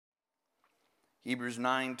Hebrews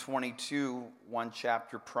 9:22, one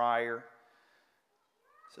chapter prior,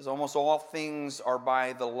 says, almost all things are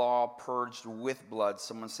by the law purged with blood.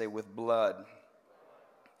 Someone say, with blood.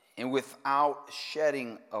 And without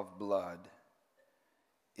shedding of blood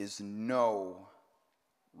is no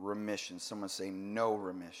remission. Someone say, no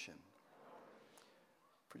remission.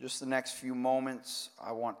 For just the next few moments,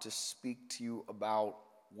 I want to speak to you about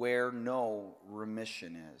where no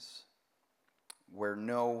remission is. Where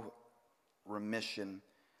no remission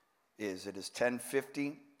is. It is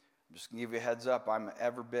 10:50. I'm just going to give you a heads up. I'm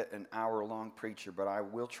every bit an hour-long preacher, but I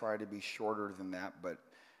will try to be shorter than that, but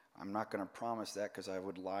I'm not going to promise that because I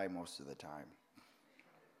would lie most of the time.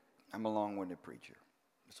 I'm a long-winded preacher.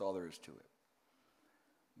 That's all there is to it.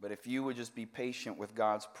 But if you would just be patient with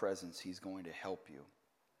God's presence, He's going to help you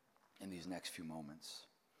in these next few moments.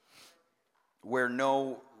 Where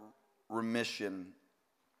no remission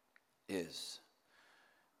is.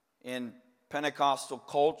 In Pentecostal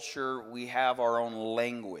culture, we have our own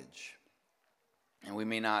language. And we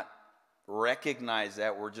may not recognize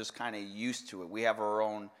that. We're just kind of used to it. We have our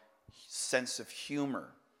own sense of humor.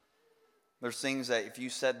 There's things that if you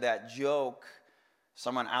said that joke,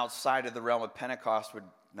 someone outside of the realm of Pentecost would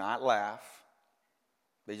not laugh.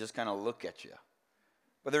 They just kind of look at you.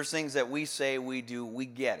 But there's things that we say, we do, we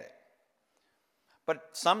get it. But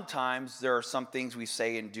sometimes there are some things we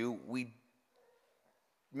say and do, we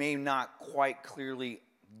may not quite clearly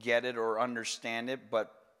get it or understand it,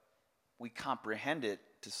 but we comprehend it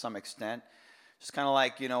to some extent. It's kind of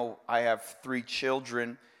like, I have 3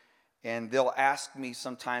 children, and they'll ask me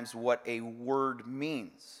sometimes what a word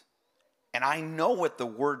means. And I know what the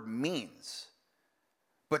word means.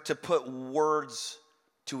 But to put words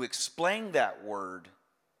to explain that word,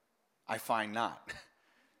 I find not.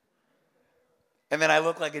 And then I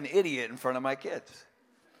look like an idiot in front of my kids.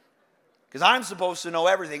 Because I'm supposed to know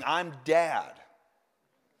everything. I'm dad.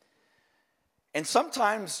 And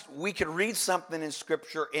sometimes we can read something in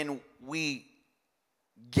Scripture and we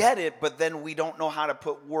get it, but then we don't know how to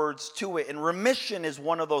put words to it. And remission is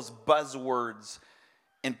one of those buzzwords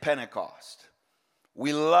in Pentecost.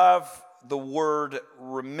 We love the word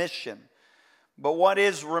remission. But what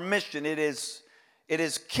is remission? It is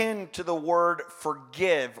kin to the word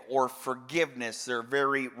forgive or forgiveness. They're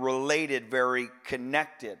very related, very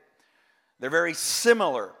connected. They're very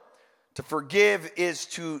similar. To forgive is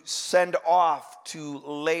to send off, to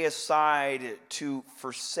lay aside, to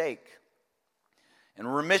forsake.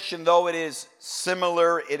 And remission, though it is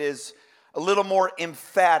similar, it is a little more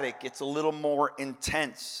emphatic. It's a little more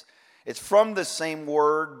intense. It's from the same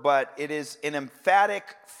word, but it is an emphatic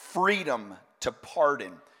freedom to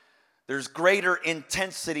pardon. There's greater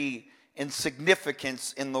intensity and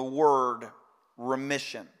significance in the word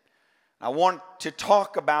remission. I want to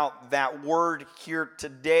talk about that word here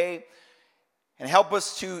today and help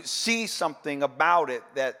us to see something about it,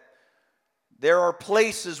 that there are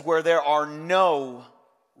places where there are no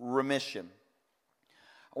remission.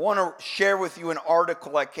 I want to share with you an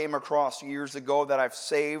article I came across years ago that I've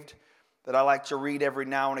saved, that I like to read every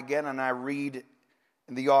now and again, and I read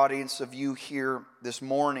in the audience of you here this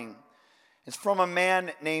morning. It's from a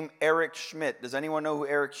man named Eric Schmidt. Does anyone know who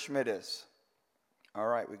Eric Schmidt is? All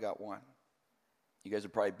right, we got one. You guys are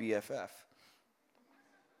probably BFF.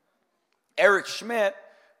 Eric Schmidt,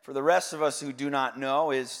 for the rest of us who do not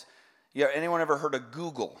know, is, anyone ever heard of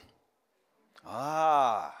Google?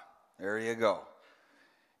 There you go.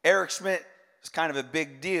 Eric Schmidt is kind of a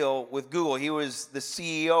big deal with Google. He was the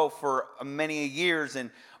CEO for many years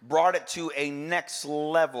and brought it to a next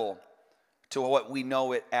level to what we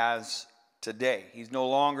know it as today. He's no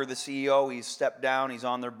longer the CEO. He's stepped down. He's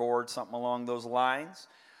on their board, something along those lines.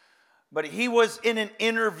 But he was in an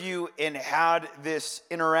interview and had this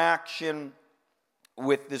interaction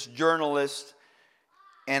with this journalist,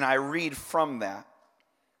 and I read from that.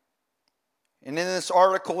 And in this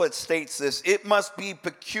article it states this: it must be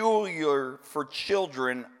peculiar for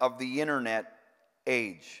children of the internet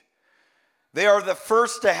age. They are the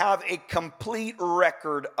first to have a complete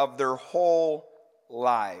record of their whole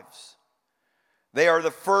lives. They are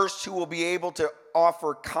the first who will be able to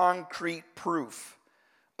offer concrete proof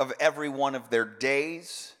of every one of their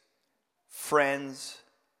days, friends,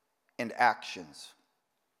 and actions.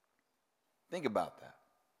 Think about that.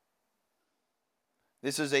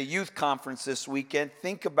 This is a youth conference this weekend.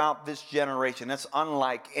 Think about this generation. That's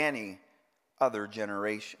unlike any other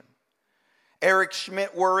generation. Eric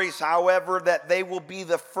Schmidt worries, however, that they will be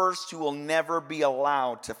the first who will never be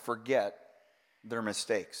allowed to forget their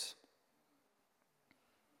mistakes.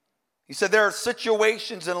 He said there are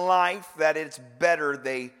situations in life that it's better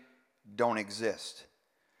they don't exist.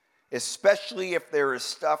 especially if there is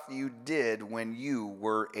stuff you did when you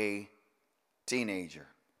were a teenager.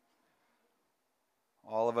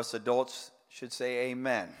 All of us adults should say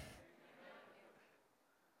amen.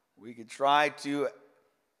 We could try to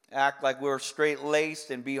act like we're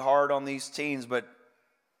straight-laced and be hard on these teens, but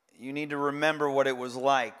you need to remember what it was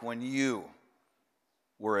like when you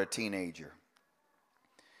were a teenager.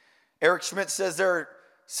 Eric Schmidt says there are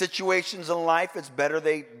situations in life it's better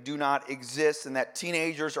they do not exist, and that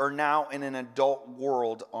teenagers are now in an adult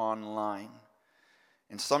world online.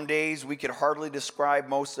 And some days we could hardly describe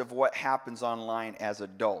most of what happens online as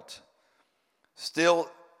adult. Still,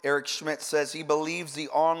 Eric Schmidt says he believes the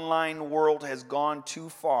online world has gone too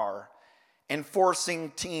far in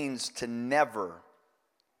forcing teens to never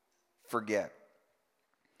forget.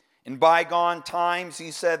 In bygone times, he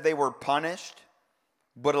said they were punished,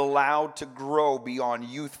 but allowed to grow beyond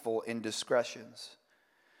youthful indiscretions.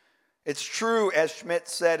 It's true, as Schmidt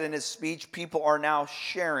said in his speech, people are now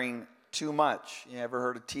sharing too much. You ever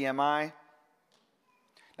heard of TMI?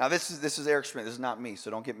 Now, this is Eric Schmidt. This is not me, so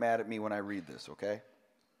don't get mad at me when I read this, okay?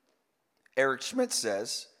 Eric Schmidt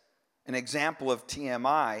says an example of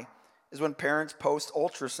TMI is when parents post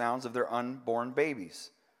ultrasounds of their unborn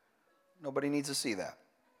babies. Nobody needs to see that.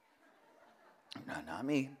 No, not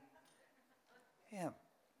me. Him.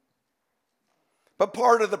 But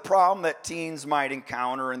part of the problem that teens might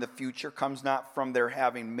encounter in the future comes not from their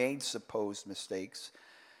having made supposed mistakes.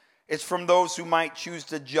 It's from those who might choose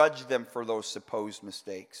to judge them for those supposed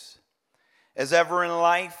mistakes. As ever in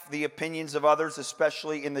life, the opinions of others,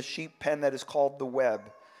 especially in the sheep pen that is called the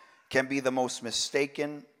web, can be the most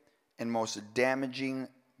mistaken and most damaging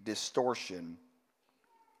distortion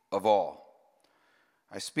of all.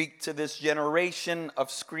 I speak to this generation of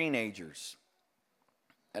screenagers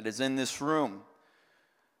that is in this room.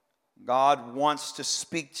 God wants to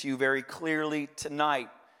speak to you very clearly tonight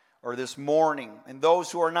or this morning. And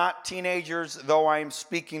those who are not teenagers, though I am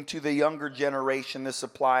speaking to the younger generation, this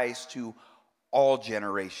applies to all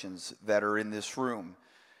generations that are in this room.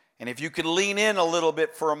 And if you could lean in a little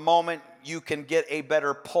bit for a moment, you can get a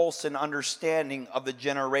better pulse and understanding of the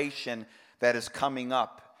generation that is coming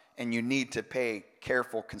up. And you need to pay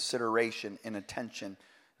careful consideration and attention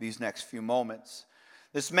these next few moments.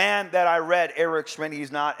 This man that I read, Eric Schmidt,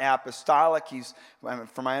 he's not apostolic.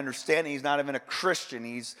 From my understanding, he's not even a Christian.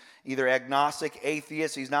 He's either agnostic,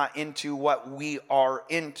 atheist. He's not into what we are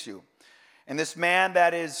into. And this man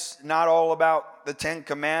that is not all about the Ten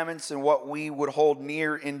Commandments and what we would hold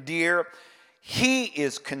near and dear, he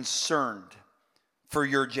is concerned for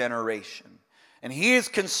your generation. And he is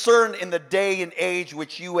concerned in the day and age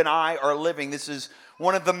which you and I are living. This is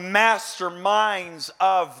one of the masterminds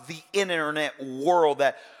of the internet world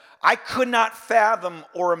that I could not fathom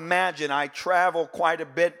or imagine. I travel quite a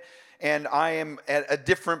bit, and I am at a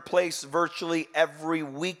different place virtually every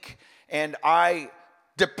week, and I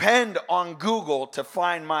depend on Google to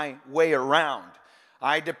find my way around.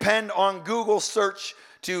 I depend on Google search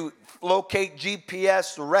to locate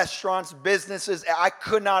GPS, restaurants, businesses. I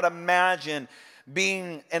could not imagine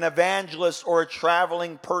being an evangelist or a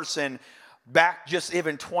traveling person back just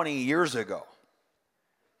even 20 years ago.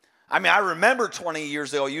 I mean, I remember 20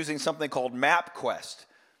 years ago using something called MapQuest.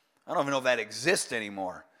 I don't even know if that exists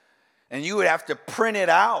anymore. And you would have to print it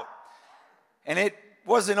out. And it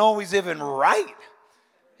wasn't always even right.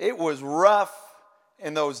 It was rough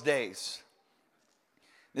in those days.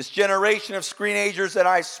 This generation of screenagers that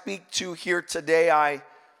I speak to here today, I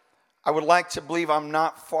would like to believe I'm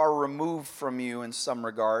not far removed from you in some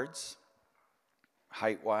regards,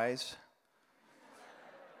 height-wise.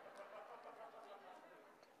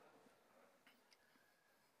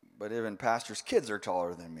 But even pastors' kids are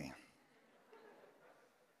taller than me.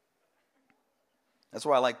 That's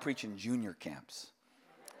why I like preaching junior camps.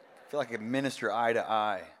 I feel like I can minister eye to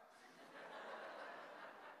eye.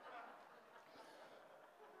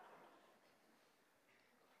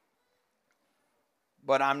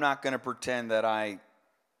 But I'm not going to pretend that I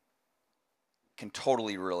can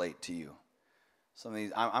totally relate to you. Some of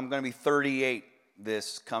these, I'm going to be 38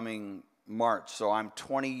 this coming March, so I'm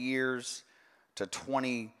 20 years to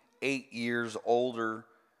 28 years older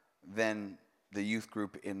than the youth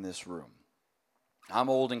group in this room. I'm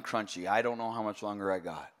old and crunchy. I don't know how much longer I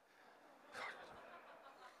got.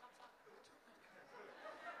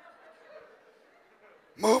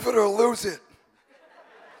 Move it or lose it.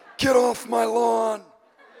 Get off my lawn.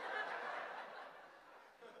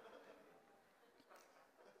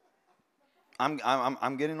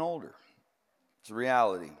 I'm getting older. It's a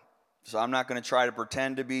reality. So I'm not going to try to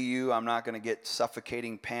pretend to be you. I'm not going to get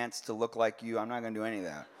suffocating pants to look like you. I'm not going to do any of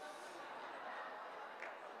that.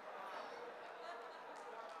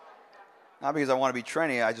 Not because I want to be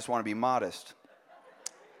trendy, I just want to be modest.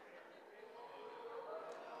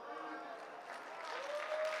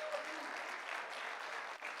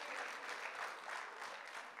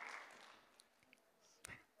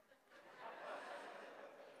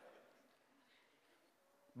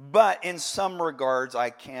 But in some regards, I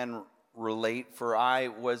can relate, for I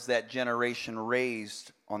was that generation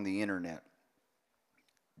raised on the internet.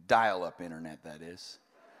 Dial-up internet, that is.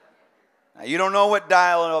 Now, you don't know what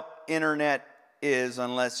dial-up internet is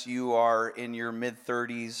unless you are in your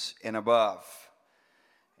mid-30s and above.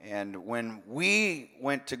 And when we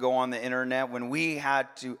went to go on the internet, when we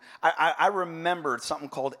had to, I remembered something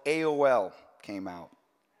called AOL came out,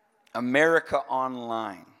 America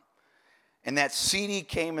Online. And that CD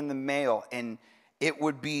came in the mail, and it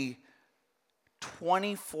would be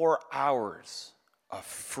 24 hours of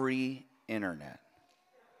free internet.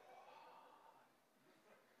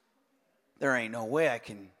 There ain't no way I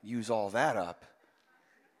can use all that up.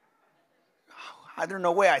 There's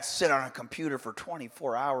no way I'd sit on a computer for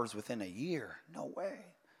 24 hours within a year. No way.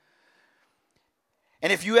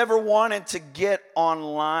 And if you ever wanted to get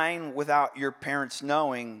online without your parents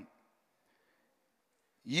knowing,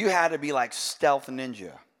 you had to be like Stealth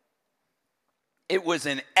Ninja. It was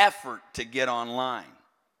an effort to get online.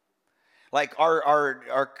 Like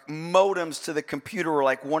our modems to the computer were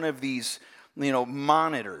like one of these,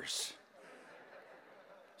 monitors,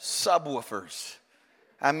 subwoofers.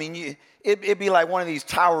 I mean, it'd be like one of these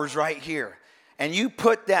towers right here. And you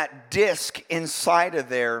put that disc inside of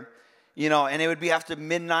there, and it would be after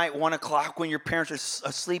midnight, 1 o'clock when your parents are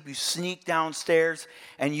asleep. You sneak downstairs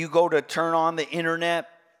and you go to turn on the internet.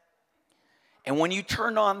 And when you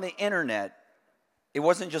turned on the internet, it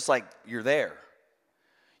wasn't just like you're there.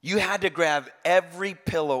 You had to grab every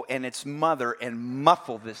pillow and its mother and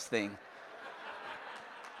muffle this thing.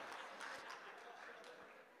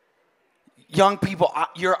 Young people,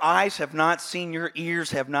 your eyes have not seen, your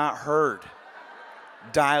ears have not heard.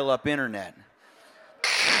 Dial-up internet.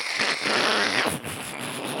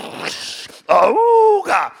 Oh,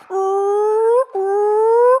 God.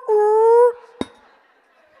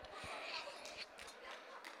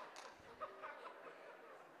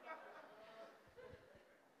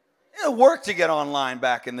 It worked to get online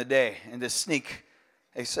back in the day and to sneak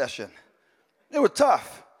a session. It was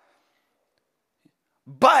tough.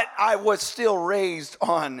 But I was still raised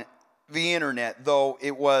on the internet, though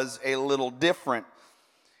it was a little different.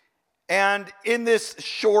 And in this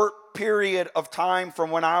short period of time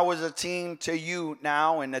from when I was a teen to you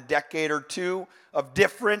now, in a decade or two of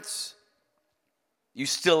difference, you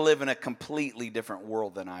still live in a completely different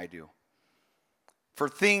world than I do. For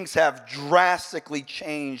things have drastically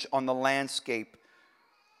changed on the landscape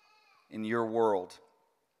in your world.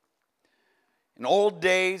 In old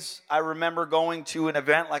days, I remember going to an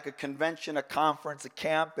event like a convention, a conference, a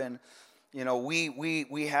camp, and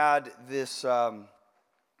we had this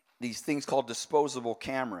these things called disposable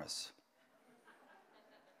cameras.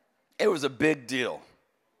 It was a big deal.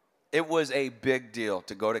 It was a big deal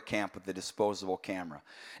to go to camp with a disposable camera.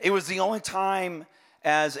 It was the only time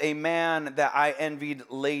as a man that I envied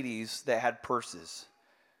ladies that had purses.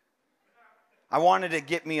 I wanted to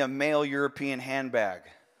get me a male European handbag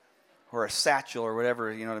or a satchel or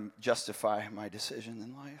whatever, to justify my decision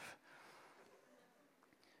in life.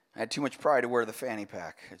 I had too much pride to wear the fanny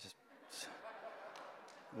pack.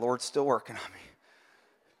 The Lord's still working on me.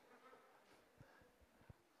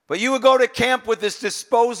 But you would go to camp with this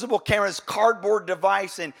disposable camera, this cardboard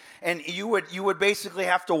device, and you would basically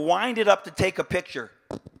have to wind it up to take a picture.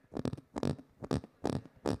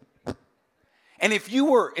 And if you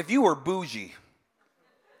were bougie,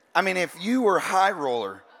 if you were high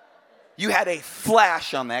roller, you had a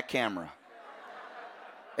flash on that camera.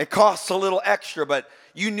 It costs a little extra, but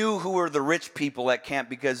you knew who were the rich people at camp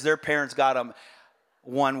because their parents got them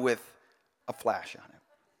one with a flash on it.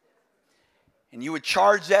 And you would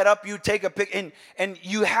charge that up, you'd take a pic, and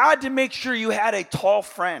you had to make sure you had a tall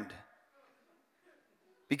friend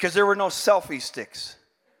because there were no selfie sticks.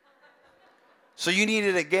 So you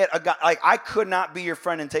needed to get a guy, like I could not be your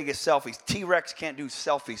friend and take a selfie. T-Rex can't do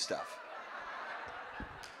selfie stuff.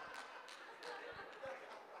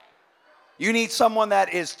 You need someone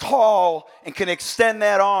that is tall and can extend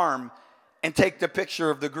that arm and take the picture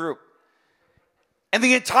of the group. And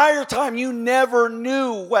the entire time, you never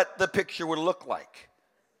knew what the picture would look like.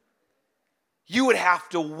 You would have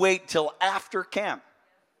to wait till after camp.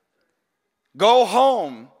 Go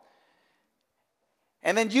home.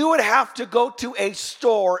 And then you would have to go to a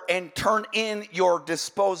store and turn in your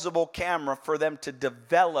disposable camera for them to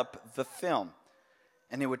develop the film.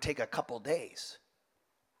 And it would take a couple days.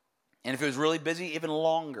 And if it was really busy, even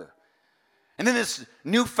longer. And then this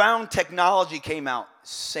newfound technology came out,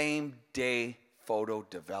 same day photo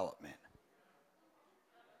development.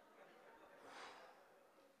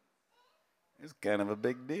 It's kind of a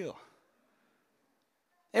big deal.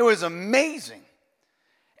 It was amazing.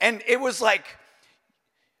 And it was like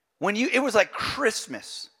it was like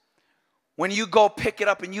Christmas. When you go pick it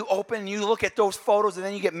up and you open and you look at those photos and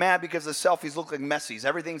then you get mad because the selfies look like messies.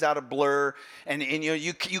 Everything's out of blur and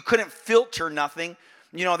you couldn't filter nothing.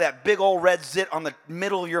 You know, that big old red zit on the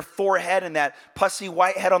middle of your forehead and that pussy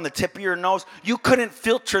white head on the tip of your nose. You couldn't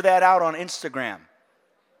filter that out on Instagram.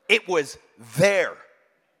 It was there.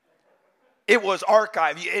 It was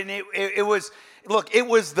archived. And it was, look, it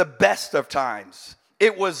was the best of times.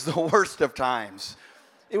 It was the worst of times.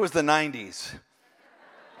 It was the 90s.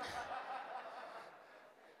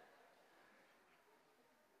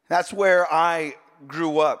 That's where I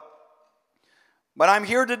grew up. But I'm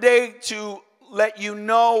here today to let you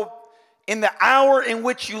know in the hour in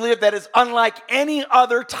which you live that is unlike any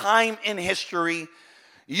other time in history.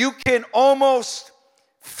 You can almost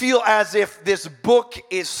feel as if this book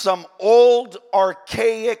is some old,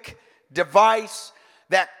 archaic device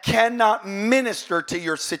that cannot minister to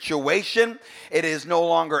your situation. It is no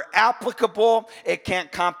longer applicable. It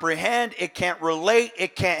can't comprehend. It can't relate.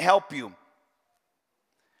 It can't help you.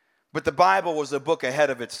 But the Bible was a book ahead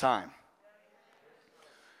of its time.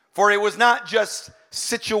 For it was not just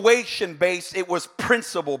situation-based, it was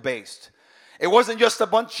principle-based. It wasn't just a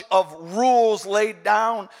bunch of rules laid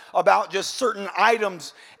down about just certain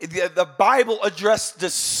items. The Bible addressed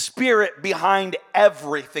the spirit behind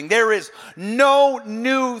everything. There is no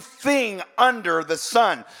new thing under the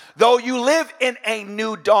sun. Though you live in a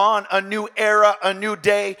new dawn, a new era, a new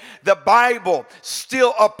day, the Bible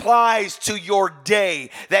still applies to your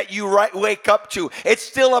day that you wake up to. It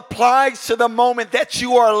still applies to the moment that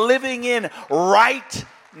you are living in right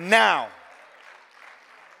now.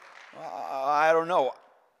 I don't know.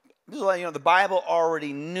 Just letting you know, the Bible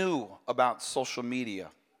already knew about social media.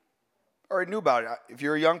 Already knew about it. If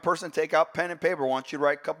you're a young person, take out pen and paper. I want you to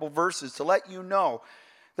write a couple verses to let you know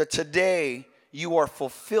that today you are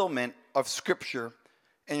fulfillment of Scripture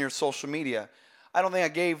in your social media. I don't think I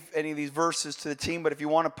gave any of these verses to the team, but if you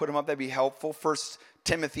want to put them up, that'd be helpful. 1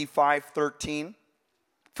 Timothy 5:13.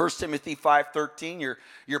 1 Timothy 5:13,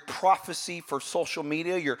 your prophecy for social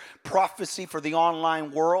media, your prophecy for the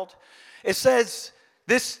online world. It says,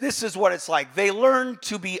 this is what it's like. They learn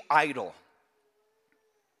to be idle.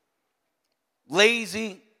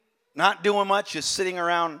 Lazy, not doing much, just sitting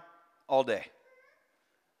around all day.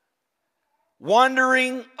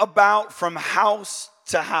 Wandering about from house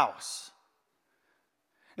to house.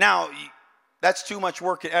 Now, that's too much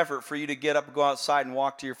work and effort for you to get up and go outside and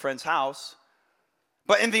walk to your friend's house.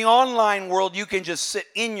 But in the online world, you can just sit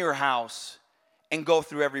in your house and go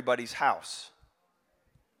through everybody's house.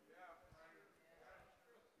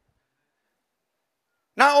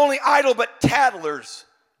 Not only idle, but tattlers,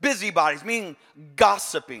 busybodies, meaning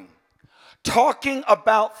gossiping, talking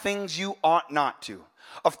about things you ought not to.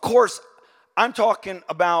 Of course, I'm talking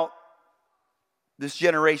about this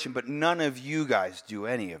generation, but none of you guys do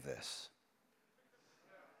any of this.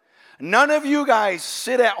 None of you guys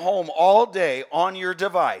sit at home all day on your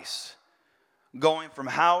device, going from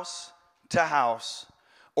house to house,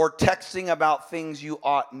 or texting about things you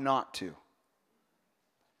ought not to.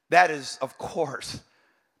 That is, of course,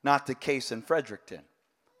 not the case in Fredericton.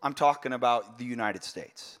 I'm talking about the United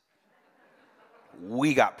States.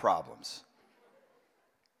 We got problems.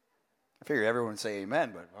 I figured everyone would say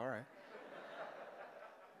amen, but all right.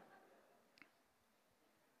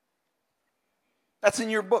 That's in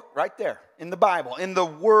your book right there, in the Bible, in the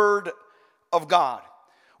Word of God.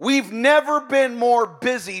 We've never been more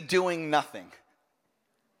busy doing nothing.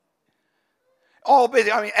 All busy,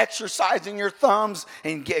 exercising your thumbs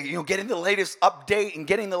and getting the latest update and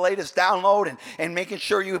getting the latest download and making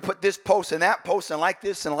sure you put this post and that post and like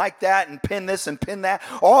this and like that and pin this and pin that.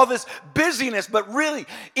 All this busyness. But really,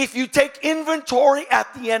 if you take inventory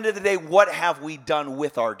at the end of the day, what have we done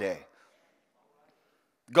with our day?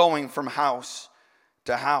 Going from house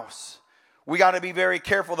to house. We got to be very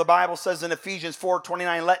careful. The Bible says in Ephesians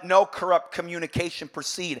 4:29, let no corrupt communication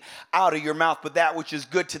proceed out of your mouth, but that which is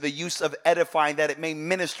good to the use of edifying, that it may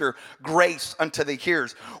minister grace unto the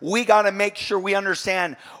hearers. We got to make sure we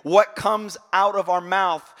understand what comes out of our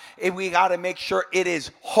mouth. We got to make sure it is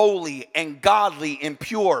holy and godly and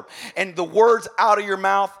pure. And the words out of your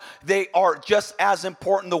mouth, they are just as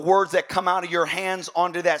important, the words that come out of your hands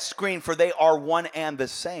onto that screen, for they are one and the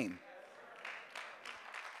same.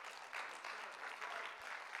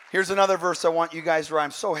 Here's another verse I want you guys to write.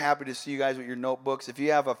 I'm so happy to see you guys with your notebooks. If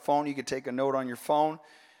you have a phone, you can take a note on your phone.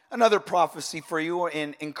 Another prophecy for you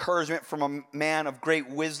in encouragement from a man of great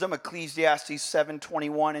wisdom, Ecclesiastes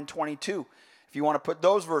 7:21 and 22. If you want to put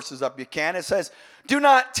those verses up, you can. It says, do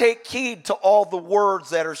not take heed to all the words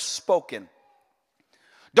that are spoken.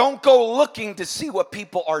 Don't go looking to see what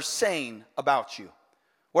people are saying about you.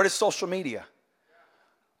 What is social media?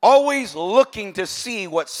 Always looking to see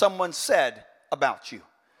what someone said about you.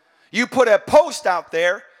 You put a post out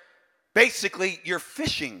there, basically you're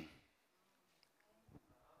fishing.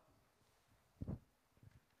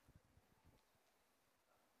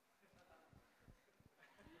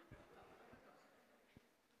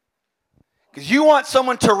 Because you want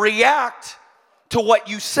someone to react to what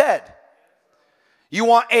you said. You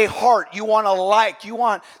want a heart, you want a like, you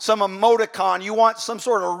want some emoticon, you want some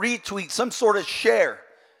sort of retweet, some sort of share.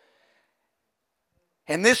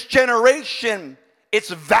 And this generation, its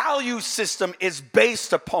value system is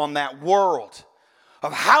based upon that world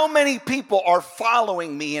of how many people are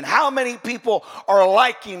following me and how many people are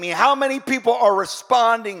liking me, how many people are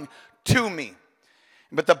responding to me.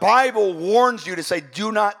 But the Bible warns you to say,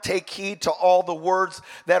 do not take heed to all the words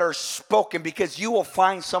that are spoken, because you will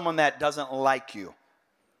find someone that doesn't like you.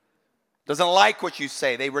 Doesn't like what you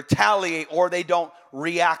say. They retaliate, or they don't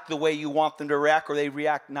react the way you want them to react, or they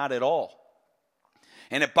react not at all.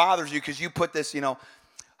 And it bothers you because you put this, oh,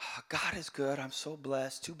 God is good. I'm so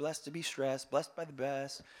blessed. Too blessed to be stressed. Blessed by the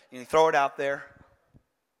best. And you throw it out there.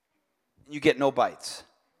 And you get no bites.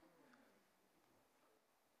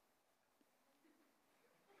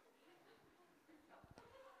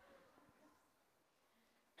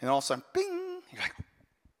 And all of a sudden, bing, you're like,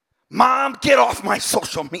 Mom, get off my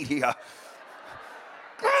social media.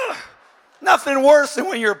 Nothing worse than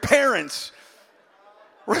when your parents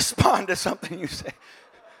respond to something you say.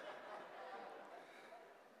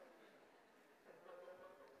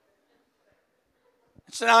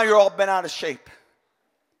 So now you're all bent out of shape.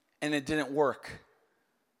 And it didn't work.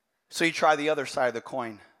 So you try the other side of the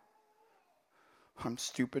coin. I'm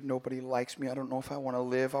stupid. Nobody likes me. I don't know if I want to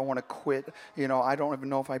live. I want to quit. I don't even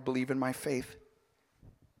know if I believe in my faith.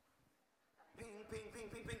 Ping, ping, ping,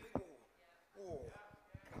 ping, ping, ping. Oh.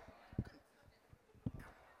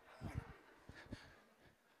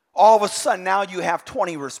 All of a sudden, now you have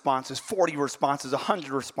 20 responses, 40 responses,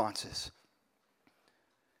 100 responses.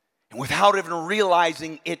 And without even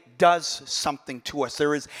realizing, it does something to us.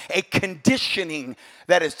 There is a conditioning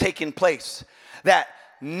that is taking place. That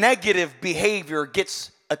negative behavior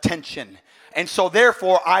gets attention. And so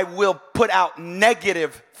therefore, I will put out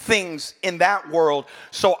negative things in that world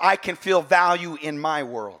so I can feel value in my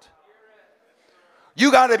world. You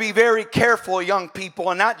got to be very careful, young people,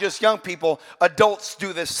 and not just young people, adults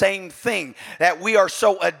do the same thing. That we are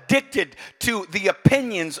so addicted to the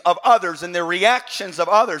opinions of others and the reactions of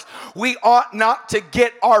others. We ought not to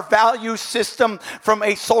get our value system from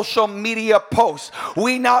a social media post.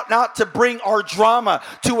 We ought not to bring our drama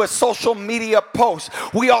to a social media post.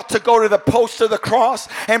 We ought to go to the post of the cross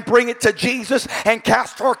and bring it to Jesus and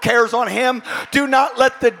cast our cares on Him. Do not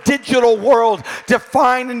let the digital world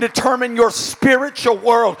define and determine your spiritual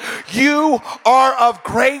world. You are of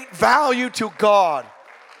great value to God.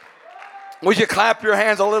 Would you clap your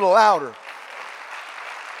hands a little louder?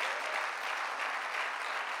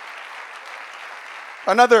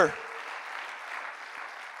 Another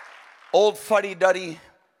old fuddy-duddy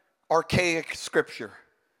archaic scripture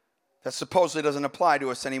that supposedly doesn't apply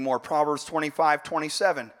to us anymore. Proverbs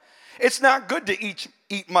 25:27. It's not good to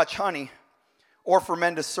eat much honey, or for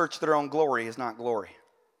men to search their own glory is not glory.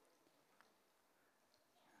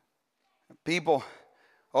 People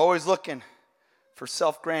always looking for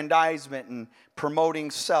self-grandizement and promoting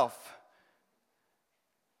self.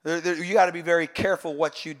 You got to be very careful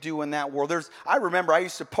what you do in that world. I remember I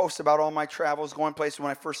used to post about all my travels, going places. When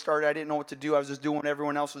I first started, I didn't know what to do. I was just doing what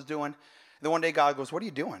everyone else was doing. Then one day God goes, "What are you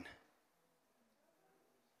doing?"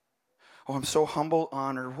 "Oh, I'm so humble,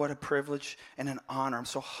 honored. What a privilege and an honor. I'm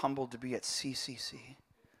so humbled to be at CCC."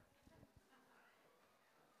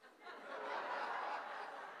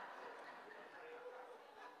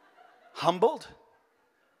 Humbled?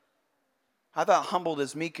 I thought humbled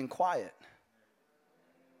is meek and quiet.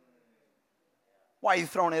 Why are you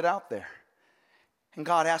throwing it out there? And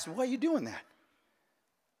God asked me, "Why are you doing that?"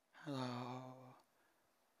 Hello.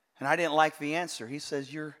 And I didn't like the answer. He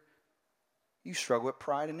says, you struggle with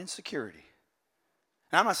pride and insecurity.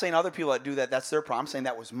 And I'm not saying other people that do that, that's their problem. I'm saying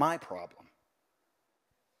that was my problem.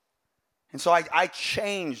 And so I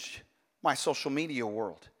changed my social media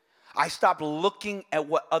world. I stopped looking at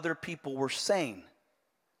what other people were saying.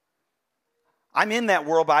 I'm in that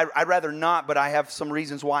world, but I'd rather not, but I have some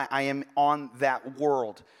reasons why I am on that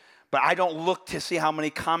world. But I don't look to see how many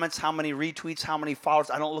comments, how many retweets, how many followers.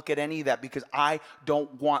 I don't look at any of that because I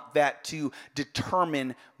don't want that to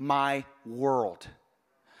determine my world.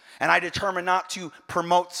 And I determine not to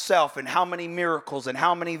promote self and how many miracles and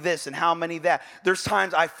how many this and how many that. There's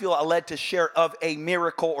times I feel led to share of a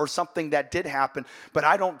miracle or something that did happen, but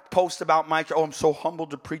I don't post about I'm so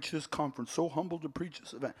humbled to preach this conference, so humbled to preach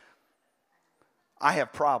this event. I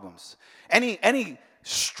have problems. Any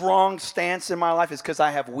strong stance in my life is because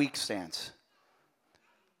I have weak stance.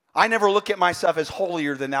 I never look at myself as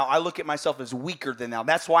holier than thou. I look at myself as weaker than thou.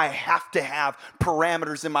 That's why I have to have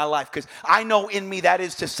parameters in my life, because I know in me, that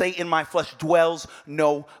is to say, in my flesh dwells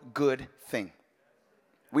no good thing.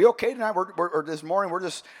 We okay tonight? Or this morning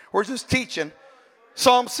we're just teaching.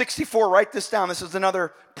 Psalm 64. Write this down. This is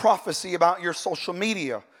another prophecy about your social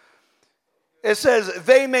media. It says,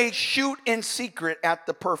 "They may shoot in secret at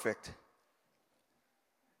the perfect.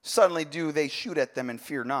 Suddenly do they shoot at them and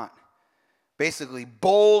fear not." Basically,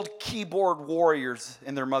 bold keyboard warriors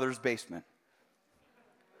in their mother's basement.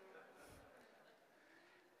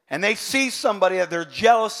 And they see somebody that they're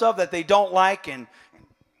jealous of, that they don't like, and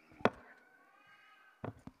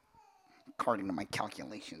according to my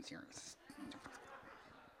calculations here,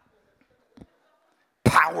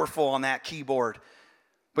 powerful on that keyboard.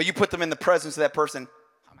 But you put them in the presence of that person.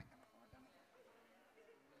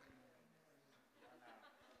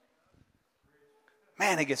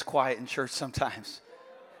 Man, it gets quiet in church sometimes.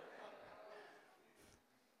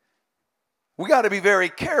 We got to be very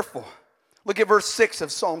careful. Look at verse 6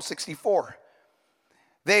 of Psalm 64.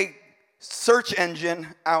 They search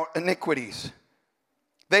engine out iniquities.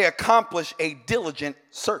 They accomplish a diligent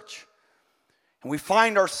search. And we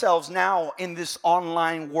find ourselves now in this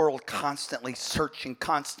online world constantly searching,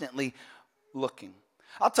 constantly looking.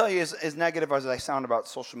 I'll tell you, as negative as I sound about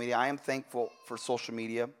social media, I am thankful for social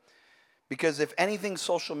media. Because if anything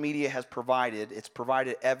social media has provided, it's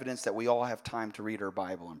provided evidence that we all have time to read our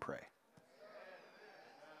Bible and pray.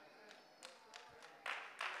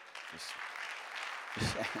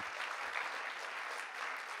 Just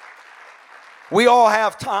we all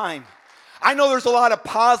have time. I know there's a lot of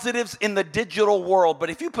positives in the digital world, but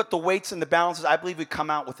if you put the weights and the balances, I believe we come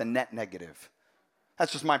out with a net negative.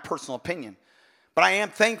 That's just my personal opinion. But I am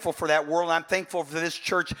thankful for that world. I'm thankful for this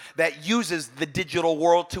church that uses the digital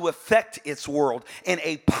world to affect its world in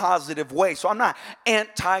a positive way. So I'm not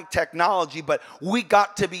anti-technology, but we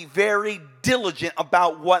got to be very diligent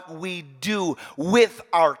about what we do with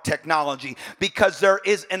our technology, because there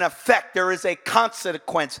is an effect, there is a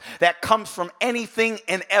consequence that comes from anything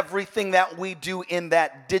and everything that we do in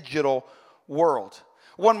that digital world.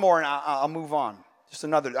 One more and I'll move on. Just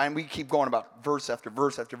another, and we keep going about verse after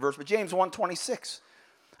verse after verse, but James 1:26.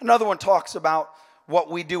 Another one talks about what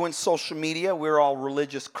we do in social media. We're all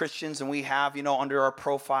religious Christians, and we have, under our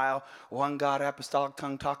profile, one God, apostolic,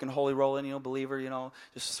 tongue-talking, holy rolling, believer,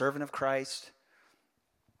 just servant of Christ.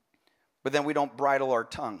 But then we don't bridle our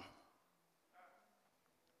tongue.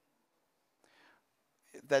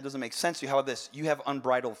 If that doesn't make sense to you, how about this? You have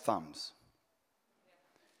unbridled thumbs.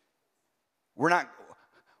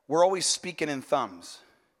 We're always speaking in thumbs.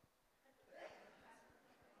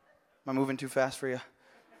 Am I moving too fast for you?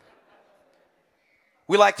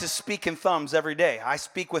 We like to speak in thumbs every day. I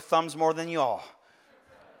speak with thumbs more than y'all.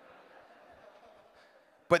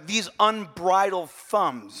 But these unbridled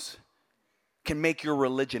thumbs can make your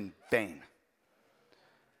religion vain.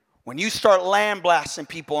 When you start lambasting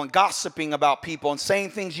people and gossiping about people and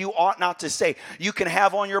saying things you ought not to say, you can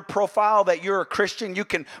have on your profile that you're a Christian. You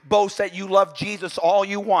can boast that you love Jesus all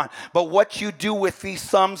you want. But what you do with these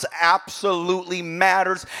thumbs absolutely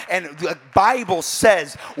matters. And the Bible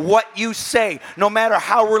says what you say, no matter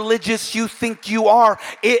how religious you think you are,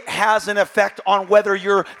 it has an effect on whether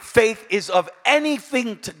your faith is of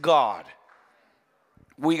anything to God.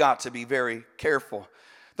 We got to be very careful.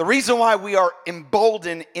 The reason why we are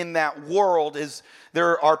emboldened in that world is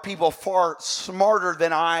there are people far smarter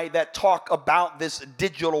than I that talk about this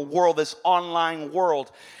digital world, this online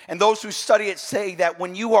world. And those who study it say that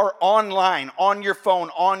when you are online, on your phone,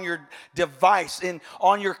 on your device,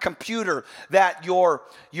 on your computer, that your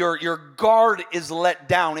guard is let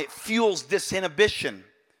down. It fuels disinhibition.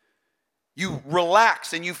 You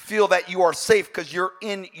relax and you feel that you are safe because you're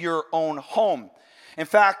in your own home. In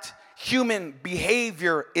fact, human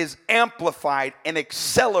behavior is amplified and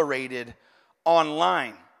accelerated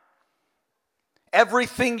online.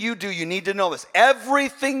 Everything you do, you need to know this.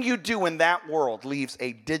 Everything you do in that world leaves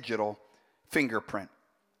a digital fingerprint.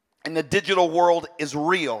 And the digital world is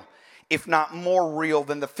real, if not more real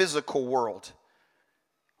than the physical world.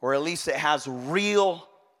 Or at least it has real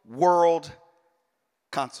world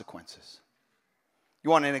consequences. You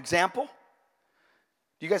want an example?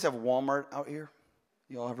 Do you guys have Walmart out here?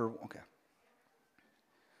 You all ever? Okay.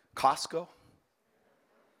 Costco?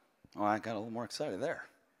 Oh, I got a little more excited there.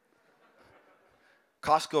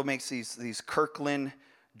 Costco makes these Kirkland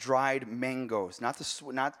dried mangoes,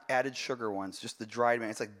 not added sugar ones, just the dried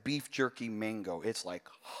mango. It's like beef jerky mango. It's like,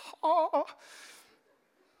 oh.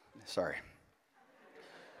 Sorry.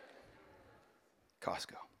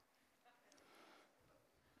 Costco.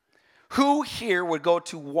 Who here would go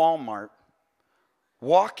to Walmart,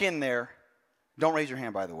 walk in there, don't raise your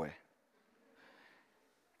hand by the way,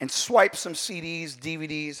 and swipe some CDs,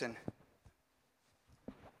 DVDs,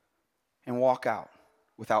 and walk out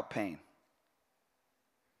without paying?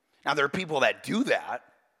 Now, there are people that do that,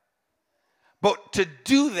 but to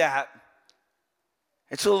do that,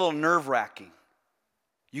 it's a little nerve-wracking.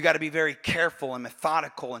 You got to be very careful and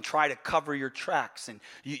methodical and try to cover your tracks. And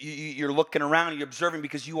you're looking around, you're observing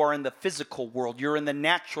because you are in the physical world. You're in the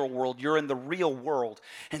natural world. You're in the real world.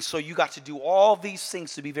 And so you got to do all these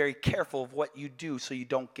things to be very careful of what you do so you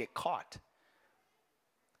don't get caught.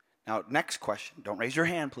 Now, next question. Don't raise your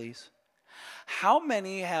hand, please. How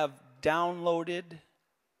many have downloaded,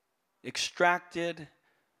 extracted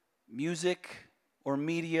music or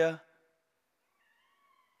media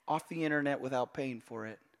off the internet without paying for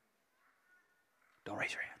it? Don't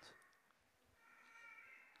raise your hands.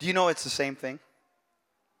 Do you know it's the same thing?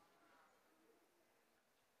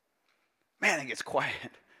 Man, it gets quiet.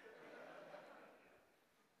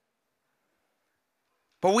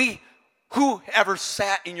 But who ever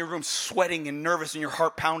sat in your room sweating and nervous and your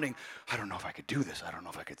heart pounding? I don't know if I could do this. I don't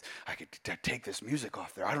know if I could take this music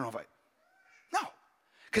off there. I don't know if I. No,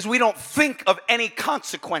 because we don't think of any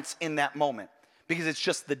consequence in that moment, because it's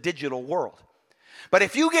just the digital world. But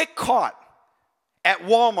if you get caught at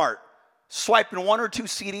Walmart swiping one or two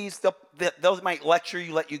CDs, those might lecture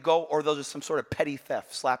you, let you go, or those are some sort of petty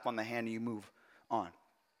theft, slap on the hand and you move on.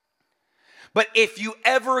 But if you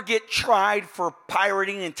ever get tried for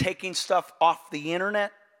pirating and taking stuff off the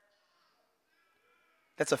internet,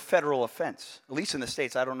 that's a federal offense. At least in the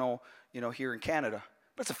States. I don't know, here in Canada.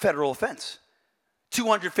 But it's a federal offense.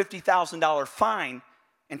 $250,000 fine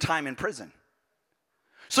and time in prison.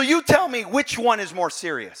 So you tell me which one is more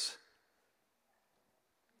serious?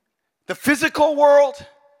 The physical world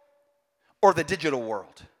or the digital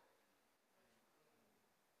world?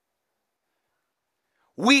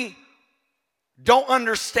 We don't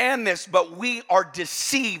understand this, but we are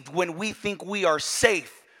deceived when we think we are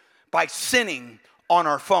safe by sinning on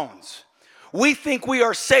our phones. We think we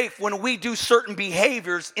are safe when we do certain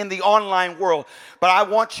behaviors in the online world. But I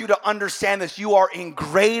want you to understand this. You are in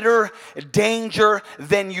greater danger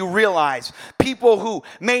than you realize. People who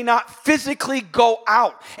may not physically go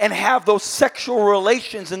out and have those sexual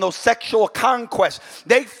relations and those sexual conquests,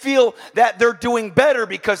 they feel that they're doing better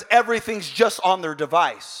because everything's just on their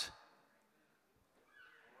device.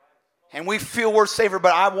 And we feel we're safer,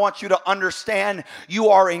 but I want you to understand you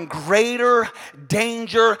are in greater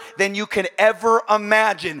danger than you can ever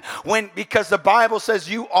imagine. Because the Bible says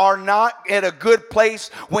you are not at a good place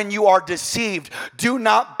when you are deceived. Do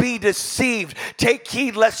not be deceived. Take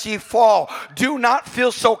heed lest ye fall. Do not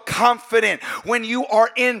feel so confident when you are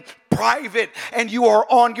in private and you are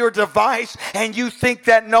on your device and you think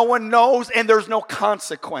that no one knows and there's no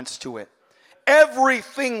consequence to it.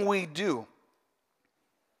 Everything we do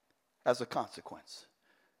as a consequence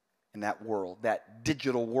in that world, that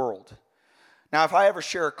digital world. Now, if I ever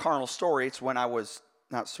share a carnal story, it's when I was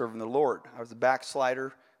not serving the Lord. I was a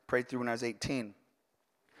backslider, prayed through when I was 18.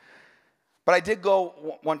 But I did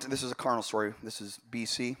go this is a carnal story. This is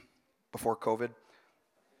BC, before COVID.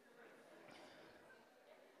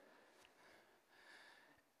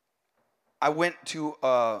 I went to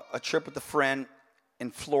a trip with a friend in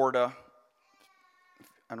Florida.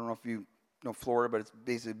 I don't know if you know Florida, but it's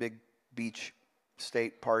basically a big beach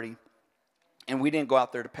state party. And we didn't go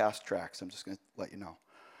out there to pass tracks. I'm just going to let you know.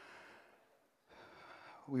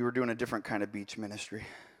 We were doing a different kind of beach ministry.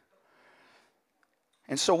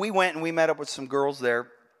 And so we went and we met up with some girls there.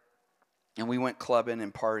 And we went clubbing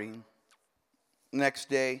and partying. Next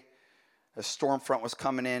day, a storm front was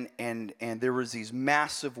coming in, and there was these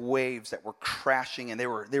massive waves that were crashing, and they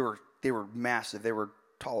were massive. They were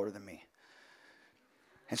taller than me.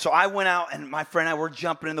 And so I went out, and my friend and I were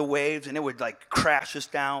jumping in the waves, and it would like crash us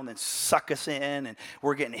down and suck us in, and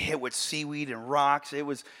we're getting hit with seaweed and rocks. It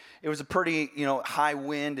was a pretty, high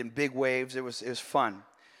wind and big waves. It was fun.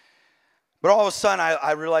 But all of a sudden,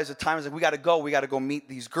 I realized the time was like, we got to go meet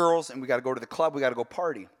these girls, and we got to go to the club, we got to go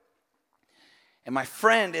party. And my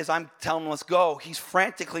friend, as I'm telling him, let's go, he's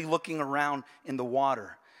frantically looking around in the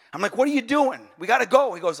water. I'm like, what are you doing? We got to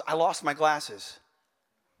go. He goes, I lost my glasses.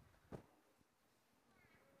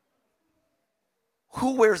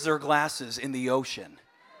 Who wears their glasses in the ocean?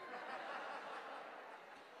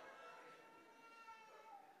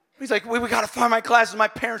 He's like, we got to find my glasses. My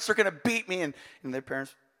parents are going to beat me. And their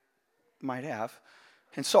parents might have.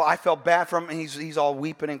 And so I felt bad for him. And he's all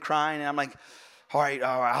weeping and crying. And I'm like, all right,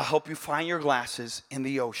 I'll help you find your glasses in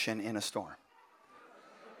the ocean in a storm.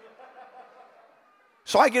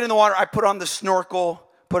 So I get in the water. I put on the snorkel,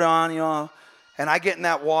 and I get in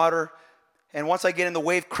that water. And once I get in, the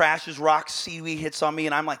wave crashes, rocks, seaweed hits on me.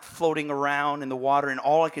 And I'm like floating around in the water. And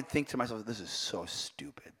all I could think to myself, this is so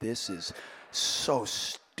stupid. This is so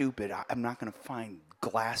stupid. I'm not going to find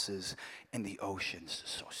glasses in the ocean. This is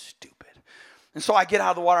so stupid. And so I get out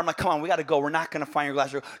of the water. I'm like, come on, we got to go. We're not going to find your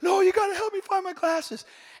glasses. No, you got to help me find my glasses.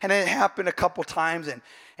 And it happened a couple times.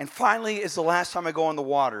 And finally, it's the last time I go in the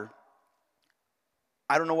water.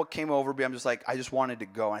 I don't know what came over me. I'm just like, I just wanted to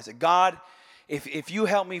go. And I said, God, if you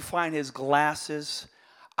help me find his glasses,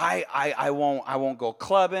 I won't go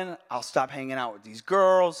clubbing. I'll stop hanging out with these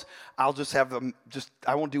girls. I'll just have them.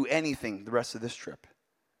 I won't do anything the rest of this trip.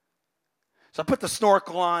 So I put the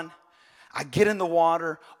snorkel on. I get in the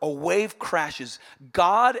water. A wave crashes.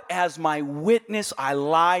 God as my witness, I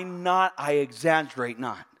lie not, I exaggerate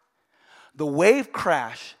not. The wave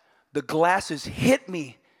crash, the glasses hit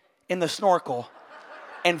me in the snorkel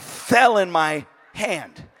and fell in my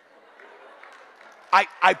hand.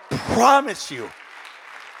 I promise you.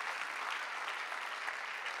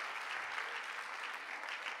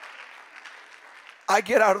 I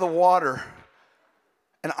get out of the water.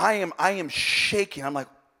 And I am shaking. I'm like,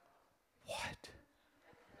 what?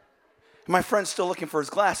 And my friend's still looking for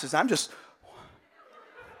his glasses. I'm just.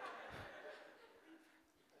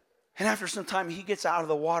 And after some time, he gets out of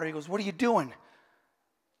the water. He goes, what are you doing?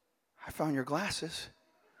 I found your glasses.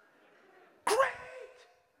 Great.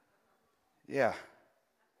 Yeah.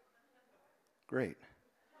 Great.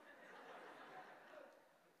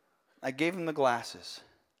 I gave him the glasses.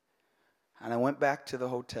 And I went back to the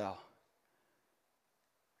hotel.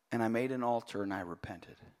 And I made an altar and I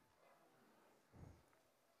repented.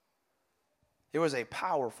 It was a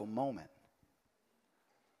powerful moment.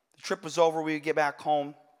 The trip was over. We would get back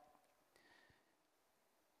home.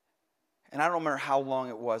 And I don't remember how long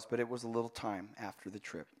it was, but it was a little time after the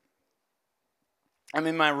trip. I'm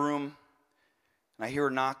in my room, and I hear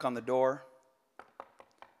a knock on the door.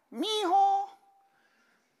 Mijo.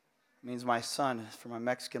 It means my son from my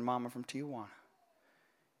Mexican mama from Tijuana.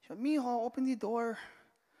 She said, Mijo, open the door.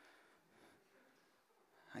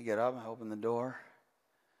 I get up, I open the door.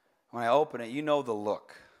 When I open it, you know the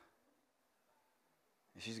look.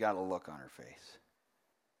 She's got a look on her face.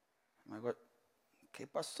 I'm like, what? ¿Qué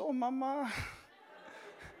pasó, mama?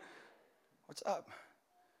 What's up?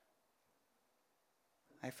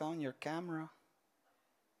 I found your camera.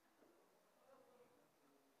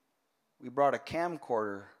 We brought a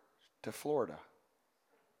camcorder to Florida.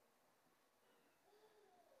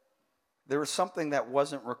 There was something that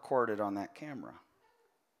wasn't recorded on that camera.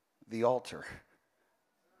 The altar.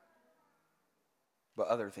 But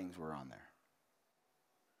other things were on there.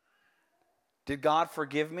 Did God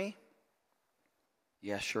forgive me?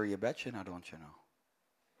 Yeah, sure, you betcha, now don't you know.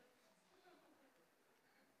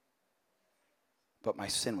 But my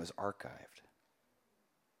sin was archived.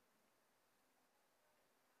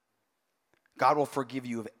 God will forgive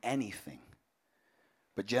you of anything.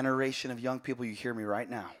 But generation of young people, you hear me right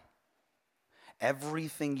now.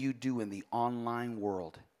 Everything you do in the online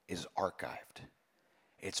world is archived.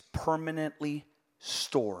 It's permanently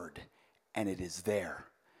stored, and it is there.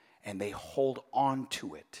 And they hold on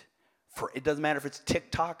to it. It doesn't matter if it's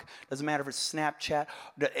TikTok, doesn't matter if it's Snapchat,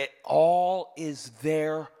 it all is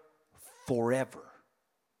there forever.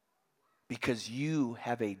 Because you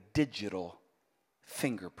have a digital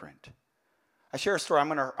fingerprint. I share a story. I'm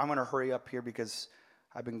gonna hurry up here because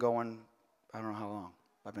I've been going, I don't know how long.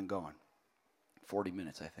 I've been going. 40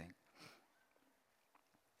 minutes, I think.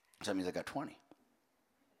 So that means I got 20.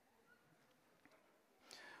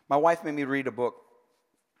 My wife made me read a book.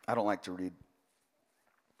 I don't like to read.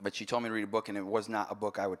 But she told me to read a book, and it was not a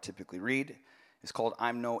book I would typically read. It's called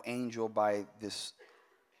I'm No Angel by this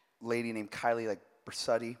lady named Kylie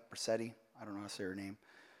Brissetti. I don't know how to say her name.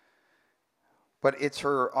 But it's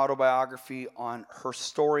her autobiography on her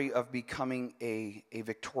story of becoming a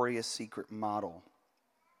Victoria's Secret model.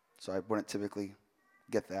 So I wouldn't typically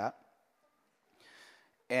get that.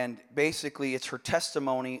 And basically, it's her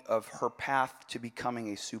testimony of her path to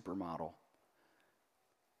becoming a supermodel.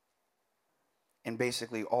 And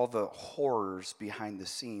basically all the horrors behind the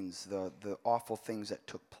scenes, the awful things that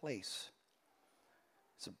took place.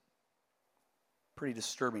 It's a pretty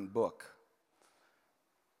disturbing book.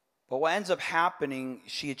 But what ends up happening,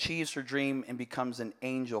 she achieves her dream and becomes an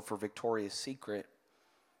angel for Victoria's Secret.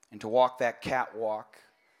 And to walk that catwalk.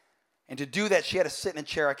 And to do that, she had to sit in a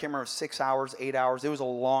chair, I can't remember, 6 hours, 8 hours. It was a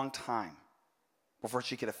long time before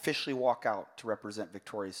she could officially walk out to represent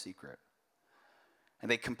Victoria's Secret. And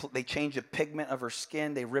they changed the pigment of her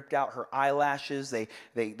skin. They ripped out her eyelashes. They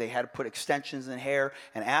had to put extensions in hair.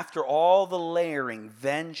 And after all the layering,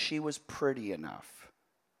 then she was pretty enough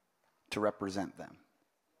to represent them.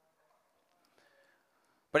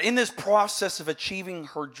 But in this process of achieving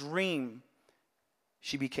her dream,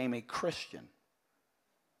 she became a Christian.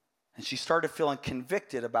 And she started feeling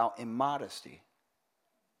convicted about immodesty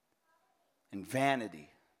and vanity.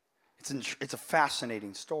 It's a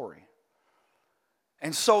fascinating story.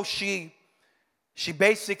 And so she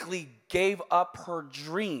basically gave up her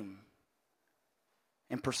dream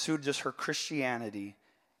and pursued just her Christianity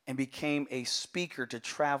and became a speaker to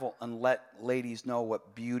travel and let ladies know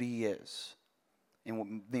what beauty is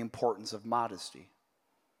and the importance of modesty.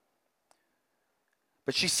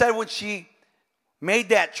 But she said when she made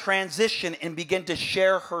that transition and began to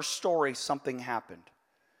share her story, something happened.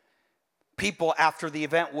 People after the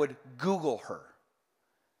event would Google her.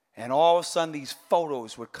 And all of a sudden these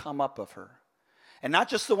photos would come up of her. And not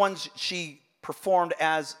just the ones she performed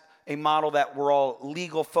as a model that were all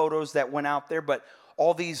legal photos that went out there, but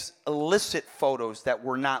all these illicit photos that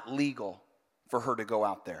were not legal for her to go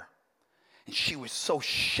out there. And she was so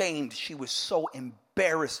shamed, she was so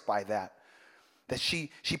embarrassed by that she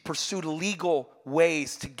pursued legal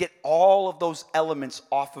ways to get all of those elements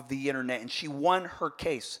off of the internet. And she won her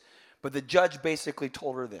case. But the judge basically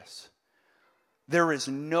told her this: there is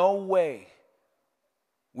no way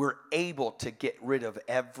we're able to get rid of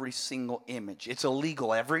every single image. It's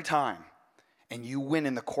illegal every time. And you win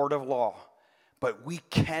in the court of law. But we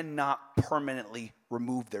cannot permanently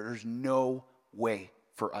remove them. There's no way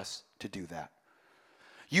for us to do that.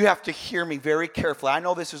 You have to hear me very carefully. I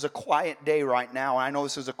know this is a quiet day right now. I know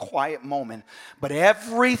this is a quiet moment. But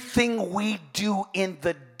everything we do in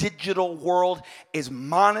the digital world is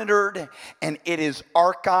monitored and it is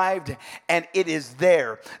archived and it is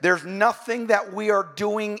there. There's nothing that we are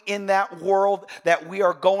doing in that world that we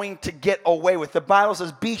are going to get away with. The Bible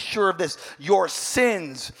says, be sure of this, your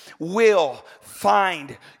sins will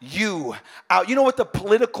find you out. You know what the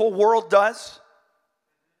political world does?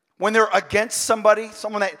 When they're against somebody,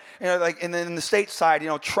 someone that, like in the state side,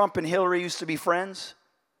 Trump and Hillary used to be friends.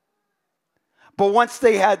 But once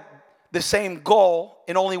they had the same goal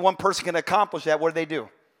and only one person can accomplish that, what do?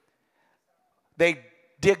 They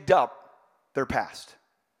digged up their past.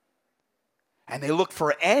 And they looked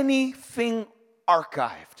for anything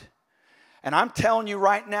archived. And I'm telling you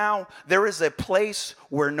right now, there is a place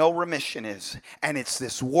where no remission is, and it's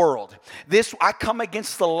this world. I come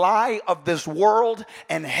against the lie of this world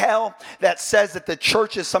and hell that says that the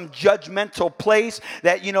church is some judgmental place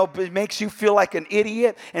that, it makes you feel like an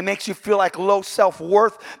idiot and makes you feel like low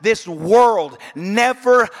self-worth. This world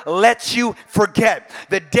never lets you forget.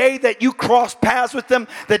 The day that you cross paths with them,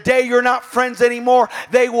 the day you're not friends anymore,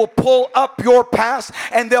 they will pull up your past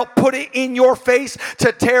and they'll put it in your face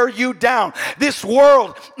to tear you down. This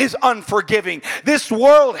world is unforgiving. This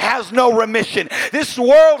world has no remission. This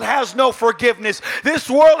world has no forgiveness. This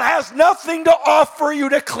world has nothing to offer you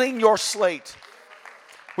to clean your slate.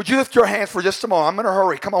 Would you lift your hands for just a moment? I'm going to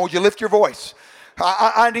hurry. Come on, would you lift your voice?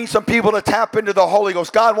 I need some people to tap into the Holy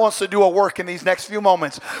Ghost. God wants to do a work in these next few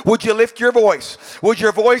moments. Would you lift your voice? Would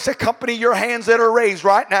your voice accompany your hands that are raised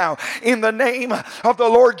right now? In the name of the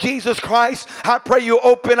Lord Jesus Christ, I pray you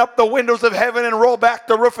open up the windows of heaven and roll back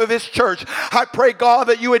the roof of this church. I pray, God,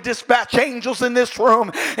 that you would dispatch angels in this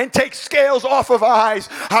room and take scales off of eyes.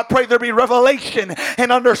 I pray there be revelation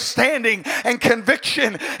and understanding and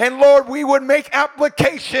conviction. And Lord, we would make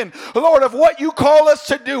application, Lord, of what you call us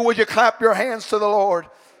to do. Would you clap your hands to the Lord?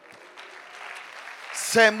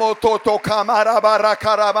 Hey!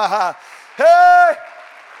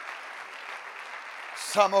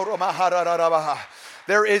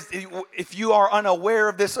 There is, if you are unaware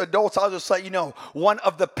of this, adults, I'll just let you know, one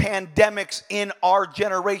of the pandemics in our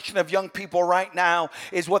generation of young people right now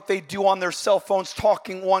is what they do on their cell phones,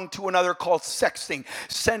 talking one to another, called sexting,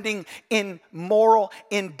 sending immoral,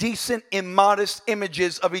 indecent, immodest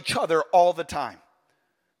images of each other all the time.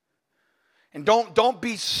 And don't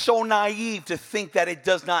be so naive to think that it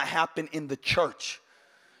does not happen in the church.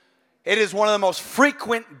 It is one of the most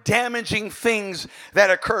frequent damaging things that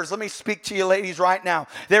occurs. Let me speak to you ladies right now.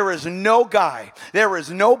 There is no guy, there is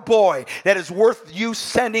no boy that is worth you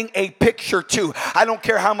sending a picture to. I don't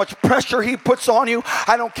care how much pressure he puts on you.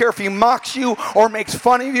 I don't care if he mocks you or makes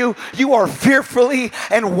fun of you. You are fearfully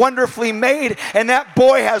and wonderfully made, and that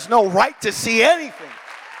boy has no right to see anything.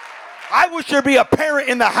 I wish there'd be a parent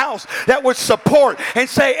in the house that would support and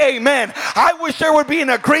say amen. I wish there would be an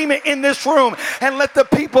agreement in this room and let the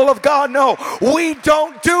people of God know we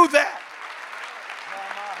don't do that.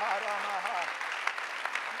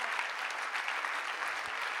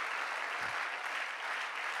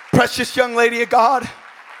 Precious young lady of God,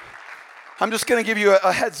 I'm just going to give you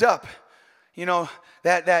a heads up. You know,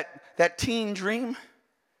 that teen dream,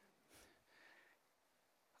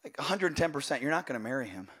 like 110%, you're not going to marry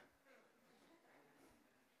him.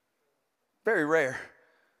 Very rare.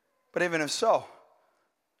 But even if so,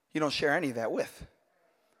 you don't share any of that with.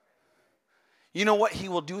 You know what he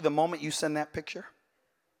will do the moment you send that picture?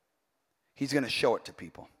 He's going to show it to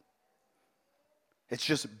people. It's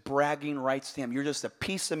just bragging rights to him. You're just a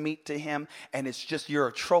piece of meat to him, and it's just you're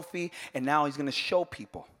a trophy, and now he's going to show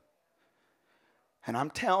people. And I'm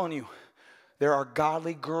telling you, there are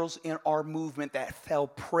godly girls in our movement that fell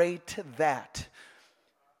prey to that.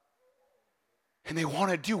 And they want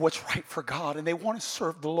to do what's right for God, and they want to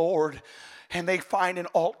serve the Lord. And they find an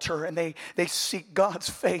altar, and they seek God's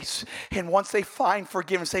face. And once they find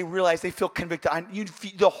forgiveness, they realize they feel convicted.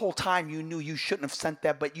 The whole time you knew you shouldn't have sent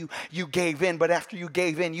that, but you gave in. But after you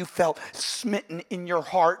gave in, you felt smitten in your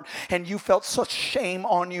heart, and you felt such shame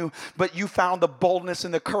on you. But you found the boldness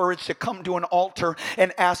and the courage to come to an altar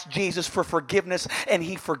and ask Jesus for forgiveness, and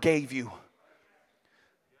he forgave you.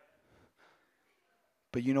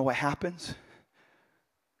 But you know what happens?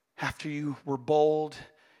 After you were bold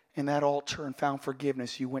in that altar and found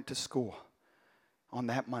forgiveness, you went to school on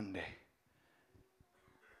that Monday.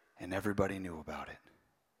 And everybody knew about it.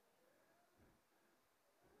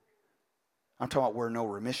 I'm talking about where no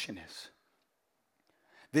remission is.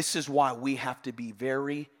 This is why we have to be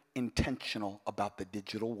very intentional about the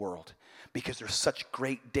digital world, because there's such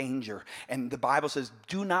great danger. And the Bible says,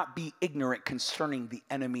 do not be ignorant concerning the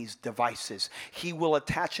enemy's devices. He will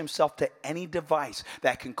attach himself to any device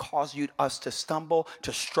that can cause us to stumble,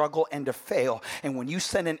 to struggle, and to fail. And when you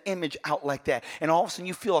send an image out like that, and all of a sudden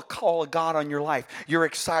you feel a call of God on your life, you're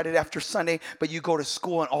excited after Sunday, but you go to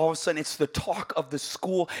school, and all of a sudden it's the talk of the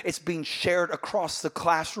school. It's being shared across the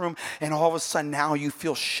classroom, and all of a sudden now you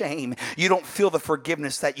feel shame. You don't feel the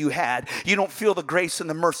forgiveness that you had. You don't feel the grace and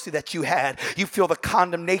the mercy that you had. You feel the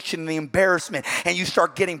condemnation and the embarrassment, and you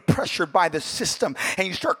start getting pressured by the system, and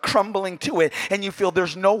you start crumbling to it, and you feel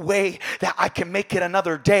there's no way that I can make it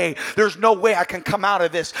another day. There's no way I can come out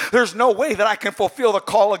of this. There's no way that I can fulfill the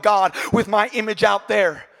call of God with my image out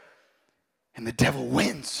there. And the devil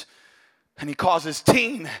wins. And he causes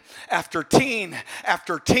teen after teen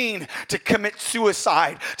after teen to commit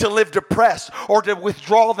suicide, to live depressed, or to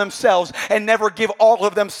withdraw themselves and never give all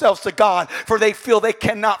of themselves to God, for they feel they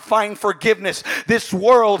cannot find forgiveness. This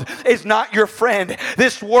world is not your friend.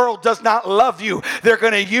 This world does not love you. They're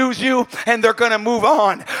going to use you, and they're going to move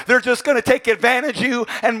on. They're just going to take advantage of you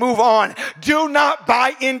and move on. Do not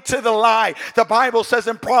buy into the lie. The Bible says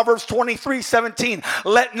in Proverbs 23:17,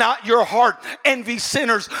 let not your heart envy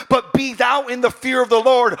sinners, but be thou in the fear of the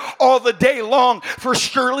Lord all the day long, for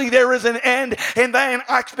surely there is an end, and thine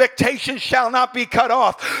expectation shall not be cut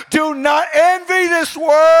off. Do not envy this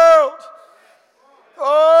world.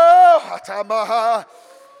 Oh,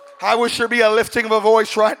 I wish there'd be a lifting of a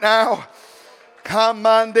voice right now.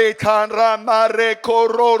 Kamande kanramare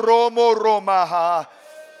kororomo romaha.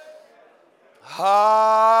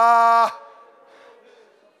 Ha.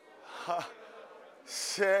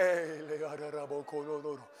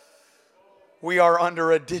 We are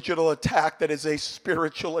under a digital attack that is a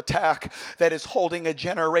spiritual attack that is holding a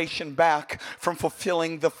generation back from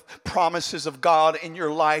fulfilling the promises of God in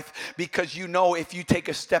your life, because you know if you take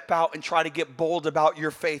a step out and try to get bold about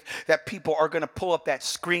your faith, that people are going to pull up that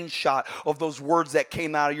screenshot of those words that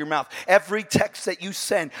came out of your mouth. Every text that you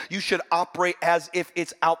send, you should operate as if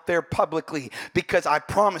it's out there publicly, because I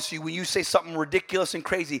promise you, when you say something ridiculous and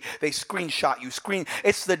crazy, they screenshot you.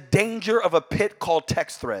 It's the danger of a pit called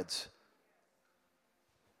text threads.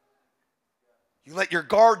 You let your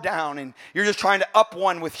guard down, and you're just trying to up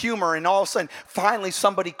one with humor, and all of a sudden, finally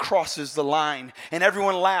somebody crosses the line, and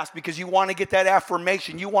everyone laughs because you want to get that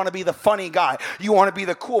affirmation. You want to be the funny guy. You want to be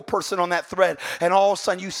the cool person on that thread, and all of a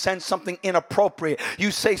sudden you send something inappropriate. You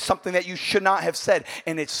say something that you should not have said,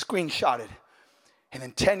 and it's screenshotted. And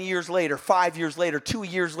then 10 years later, 5 years later, 2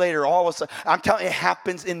 years later, all of a sudden, I'm telling you, it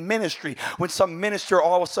happens in ministry. When some minister,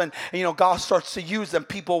 all of a sudden, God starts to use them,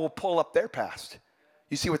 people will pull up their past.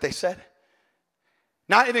 You see what they said?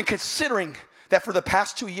 Not even considering that for the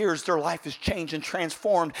past 2 years, their life has changed and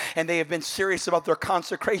transformed, and they have been serious about their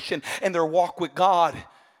consecration and their walk with God.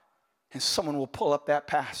 And someone will pull up that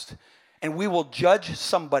past. And we will judge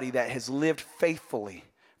somebody that has lived faithfully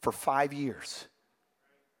for 5 years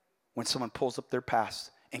when someone pulls up their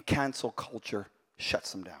past, and cancel culture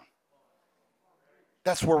shuts them down.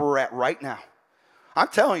 That's where we're at right now. I'm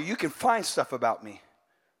telling you, you can find stuff about me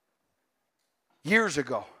years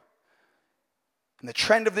ago. And the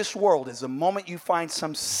trend of this world is the moment you find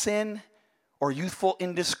some sin or youthful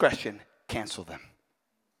indiscretion, cancel them.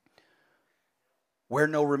 Where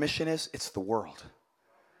no remission is, it's the world.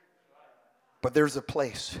 But there's a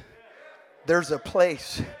place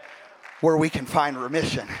where we can find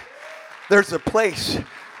remission. There's a place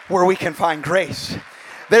where we can find grace.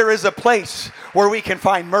 There is a place where we can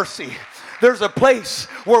find mercy. There's a place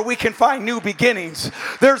where we can find new beginnings.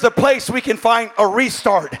 There's a place we can find a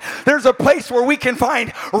restart. There's a place where we can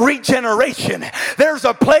find regeneration. There's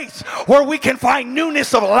a place where we can find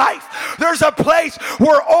newness of life. There's a place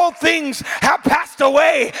where all things have passed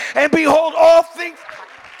away, and behold, all things...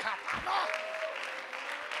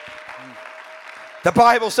 The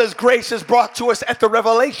Bible says grace is brought to us at the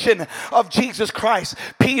revelation of Jesus Christ.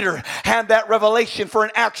 Peter had that revelation for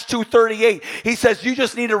in Acts 2:38. He says, you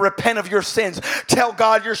just need to repent of your sins. Tell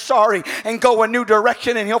God you're sorry and go a new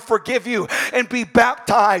direction, and he'll forgive you, and be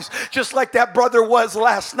baptized just like that brother was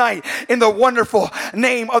last night in the wonderful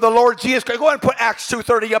name of the Lord Jesus Christ. Go ahead and put Acts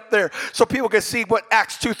 2:30 up there so people can see what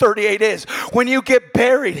Acts 2:38 is. When you get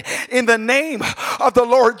buried in the name of the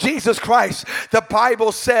Lord Jesus Christ, the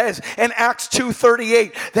Bible says in Acts 2:38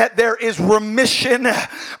 that there is remission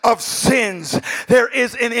of sins. There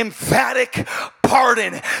is an emphatic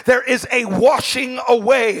pardon. There is a washing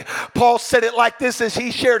away. Paul said it like this as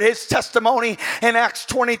he shared his testimony in Acts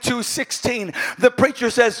 22:16. The preacher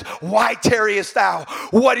says, why tarriest thou?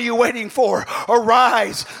 What are you waiting for?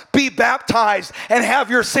 Arise, be baptized, and have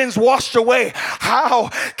your sins washed away. How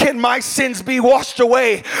can my sins be washed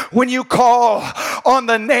away? When you call on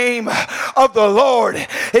the name of the Lord.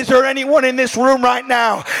 Is there anyone in this room right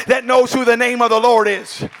now that knows who the name of the Lord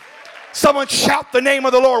is? Someone shout the name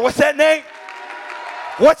of the Lord. What's that name?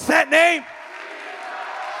 What's that name?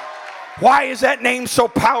 Why is that name so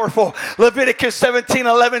powerful? Leviticus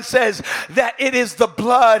 17:11 says that it is the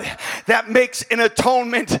blood that makes an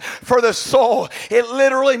atonement for the soul. It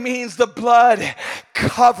literally means the blood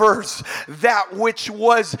covers that which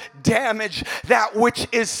was damaged, that which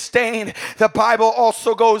is stained. The Bible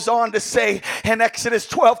also goes on to say in Exodus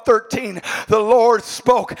 12:13, the Lord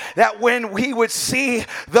spoke that when he would see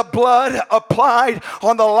the blood applied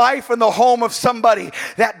on the life and the home of somebody,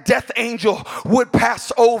 that death angel would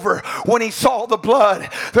pass over. When he saw the blood,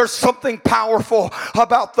 there's something powerful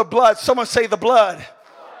about the blood. Someone say the blood.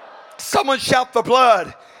 Someone shout the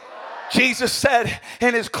blood. Jesus said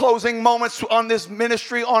in his closing moments on this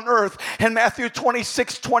ministry on earth in Matthew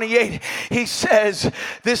 26:28, he says,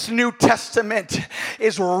 this New Testament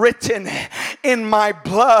is written in my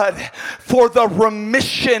blood for the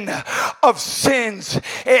remission of sins.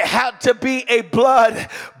 It had to be a blood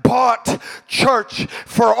bought church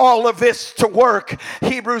for all of this to work.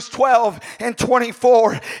 Hebrews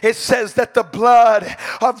 12:24, it says that the blood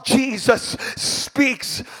of Jesus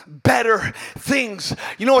speaks better things.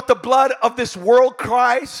 You know what the blood of this world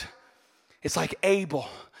cries? It's like Abel.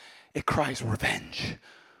 It cries revenge,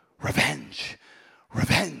 revenge,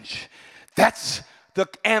 revenge. That's the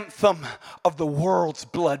anthem of the world's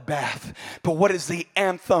bloodbath. But what is the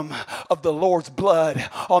anthem of the Lord's blood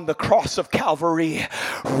on the cross of Calvary?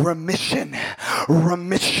 Remission,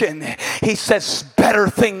 remission. He says better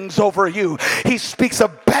things over you. He speaks a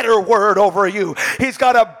better word over you. He's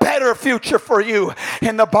got a better future for you.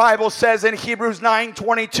 And the Bible says in Hebrews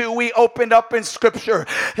 9:22, we opened up in Scripture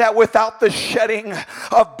that without the shedding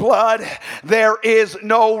of blood, there is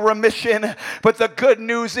no remission. But the good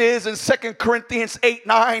news is in 2 Corinthians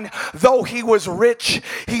 8:9, though he was rich,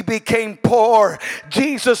 he became poor.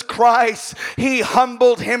 Jesus Christ, he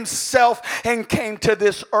humbled himself and came to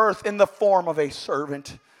this earth in the form of a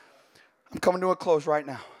servant. I'm coming to a close right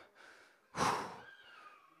now.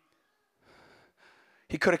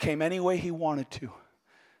 He could have came any way he wanted to,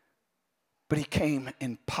 but he came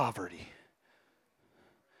in poverty.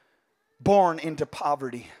 Born into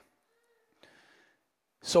poverty.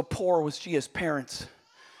 So poor was Jesus' parents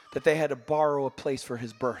that they had to borrow a place for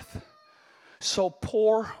his birth. So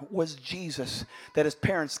poor was Jesus that his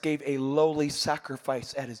parents gave a lowly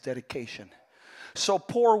sacrifice at his dedication. So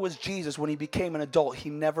poor was Jesus when he became an adult, he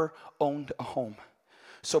never owned a home.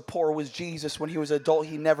 So poor was Jesus when he was an adult,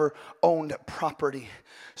 he never owned property.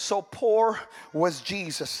 So poor was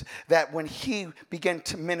Jesus that when he began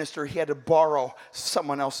to minister, he had to borrow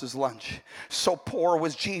someone else's lunch. So poor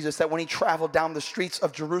was Jesus that when he traveled down the streets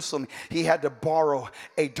of Jerusalem, he had to borrow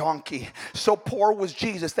a donkey. So poor was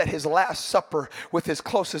Jesus that his last supper with his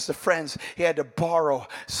closest of friends, he had to borrow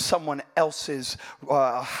someone else's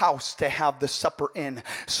house to have the supper in.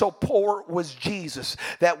 So poor was Jesus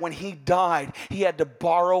that when he died, he had to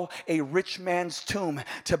borrow a rich man's tomb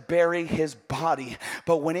to bury his body.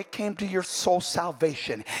 But when it came to your soul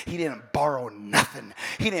salvation, he didn't borrow nothing.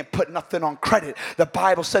 He didn't put nothing on credit. The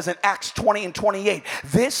Bible says in Acts 20 and 28,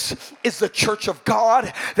 this is the church of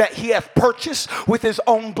God that he hath purchased with his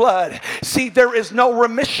own blood. See, there is no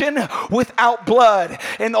remission without blood.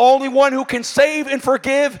 And the only one who can save and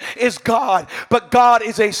forgive is God. But God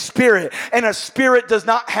is a spirit, and a spirit does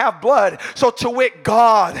not have blood. So to wit,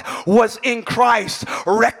 God was in Christ,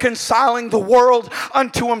 reconciling the world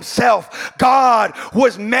unto himself. God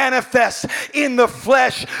was manifest in the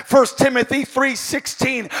flesh. 1 Timothy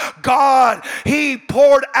 3:16. God, he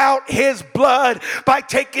poured out his blood by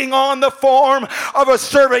taking on the form of a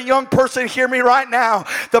servant. Young person, hear me right now.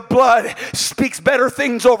 The blood speaks better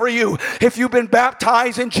things over you. If you've been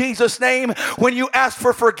baptized in Jesus' name, when you ask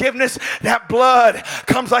for forgiveness, that blood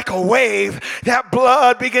comes like a wave. That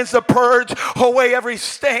blood begins to purge away every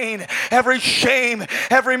stain, every shame,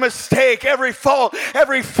 every mistake, every fault,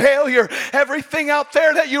 every failure, everything out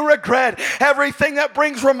there that you regret, everything that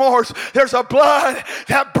brings remorse. There's a blood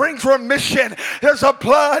that brings remission. There's a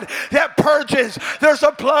blood that purges. There's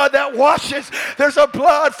a blood that washes. There's a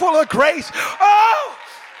blood full of grace. Oh!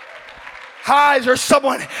 Hi, is there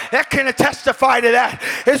someone that can testify to that?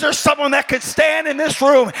 Is there someone that could stand in this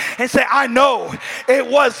room and say, I know it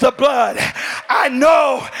was the blood. I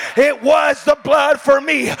know it was the blood for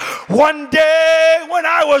me. One day when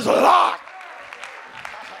I was locked.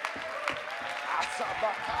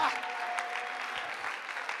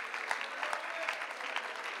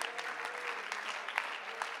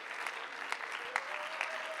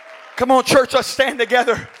 Come on, church, let's stand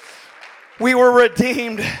together. We were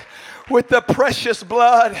redeemed with the precious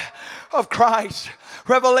blood of Christ.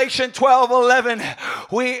 Revelation 12:11,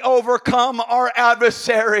 we overcome our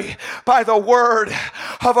adversary by the word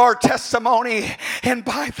of our testimony and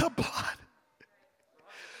by the blood.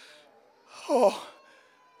 Oh,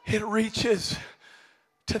 it reaches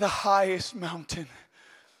to the highest mountain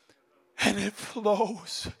and it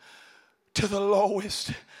flows to the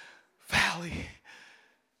lowest valley.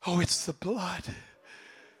 Oh, it's the blood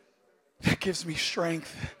that gives me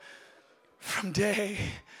strength from day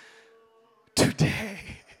to day.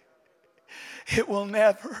 It will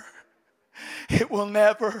never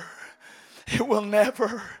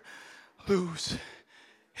lose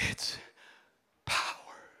its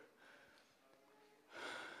power.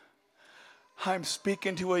 I'm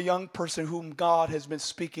speaking to a young person whom God has been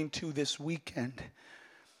speaking to this weekend,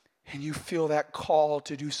 and you feel that call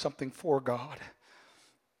to do something for God,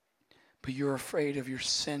 but you're afraid of your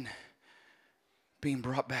sin being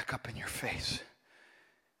brought back up in your face.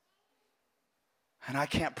 And I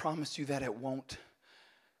can't promise you that it won't.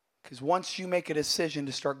 Because once you make a decision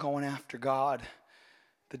to start going after God,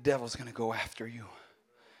 the devil's going to go after you.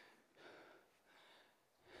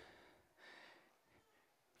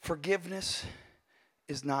 Forgiveness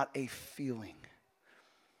is not a feeling.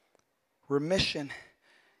 Remission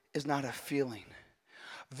is not a feeling.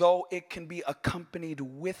 Though it can be accompanied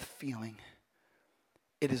with feeling,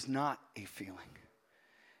 it is not a feeling.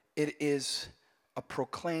 It is a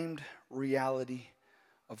proclaimed reality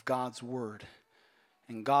of God's word.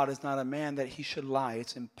 And God is not a man that he should lie.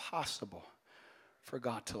 It's impossible for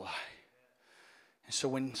God to lie. And so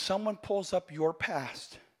when someone pulls up your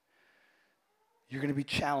past, you're going to be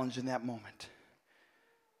challenged in that moment.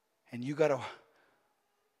 And you got to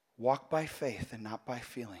walk by faith and not by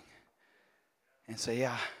feeling. And say,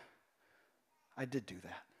 yeah, I did do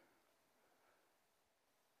that.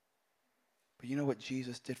 But you know what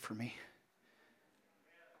Jesus did for me?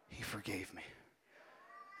 He forgave me.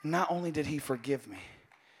 Not only did he forgive me,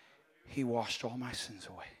 he washed all my sins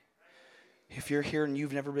away. If you're here and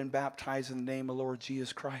you've never been baptized in the name of Lord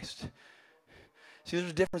Jesus Christ, see,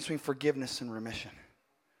 there's a difference between forgiveness and remission.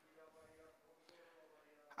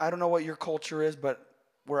 I don't know what your culture is, but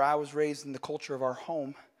where I was raised in the culture of our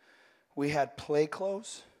home, we had play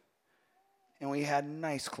clothes and we had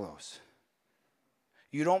nice clothes.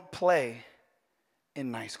 You don't play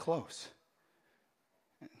in nice clothes.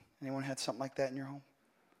 Anyone had something like that in your home?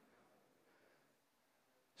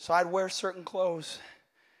 So I'd wear certain clothes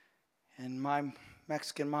And my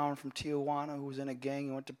Mexican mom from Tijuana, who was in a gang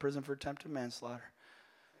and went to prison for attempted manslaughter.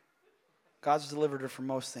 God's delivered her from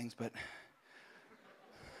most things, but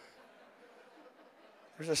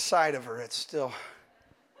there's a side of her that's still...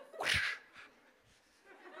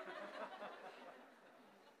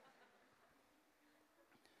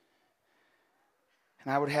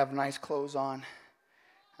 And I would have nice clothes on.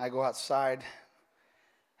 I go outside,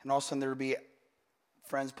 and all of a sudden there would be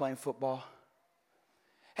friends playing football.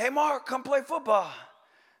 Hey, Mark, come play football.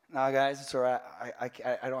 No, guys, it's all right.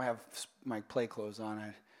 I don't have my play clothes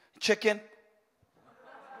on. Chicken.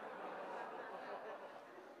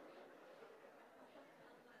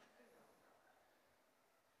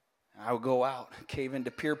 I would go out, cave into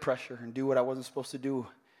peer pressure, and do what I wasn't supposed to do.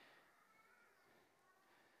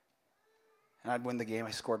 And I'd win the game.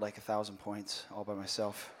 I scored like 1,000 points all by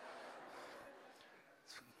myself.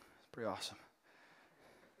 It's pretty awesome.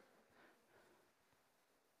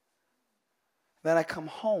 Then I come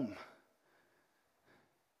home.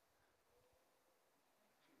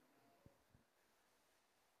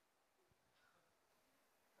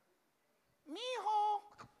 Mijo.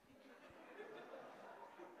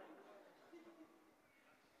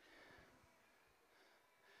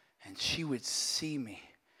 And she would see me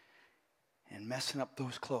and messing up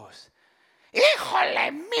those clothes.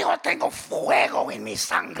 Híjole, mijo, tengo fuego en mi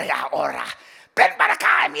sangre ahora. Ven para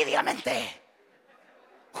acá inmediatamente.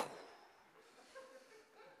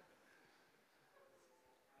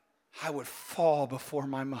 I would fall before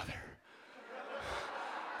my mother.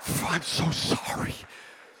 I'm so sorry.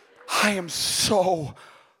 I am so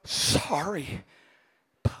sorry.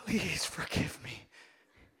 Please forgive me.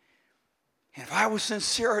 And if I was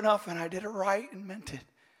sincere enough and I did it right and meant it,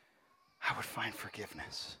 I would find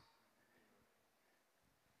forgiveness.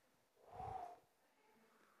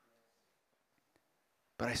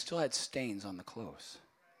 But I still had stains on the clothes.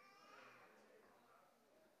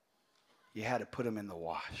 You had to put them in the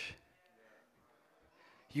wash.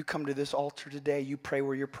 You come to this altar today, you pray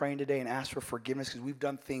where you're praying today and ask for forgiveness because we've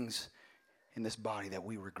done things in this body that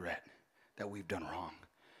we regret, that we've done wrong.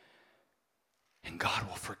 And God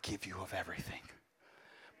will forgive you of everything.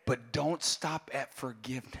 But don't stop at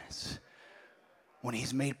forgiveness when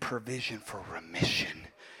He's made provision for remission.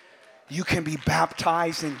 You can be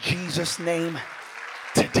baptized in Jesus' name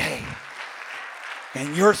today.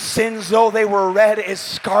 And your sins, though they were red as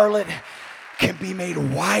scarlet, can be made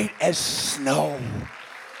white as snow.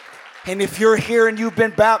 And if you're here and you've been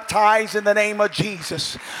baptized in the name of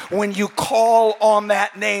Jesus, when you call on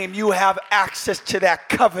that name, you have access to that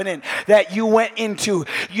covenant that you went into.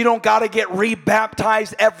 You don't got to get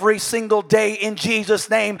rebaptized every single day in Jesus'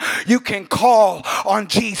 name. You can call on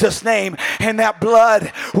Jesus' name, and that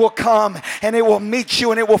blood will come, and it will meet you,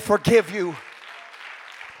 and it will forgive you.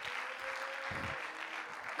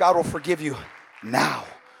 God will forgive you now.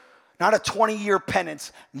 Not a 20-year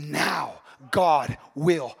penance. Now, God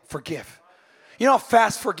will forgive. You know how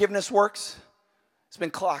fast forgiveness works? It's been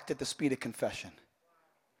clocked at the speed of confession.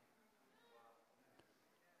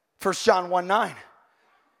 1 John 1:9.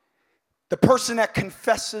 The person that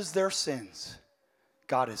confesses their sins,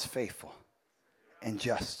 God is faithful and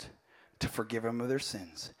just to forgive them of their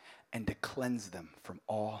sins and to cleanse them from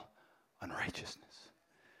all unrighteousness.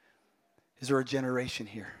 Is there a generation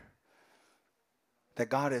here that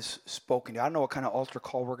God has spoken to? I don't know what kind of altar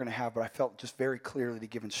call we're going to have, but I felt just very clearly to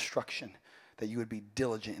give instruction that you would be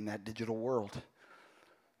diligent in that digital world.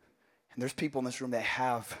 And there's people in this room that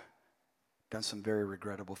have done some very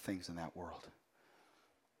regrettable things in that world.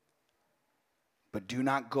 But do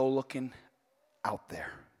not go looking out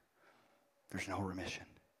there. There's no remission.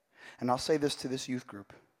 And I'll say this to this youth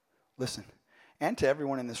group. Listen, and to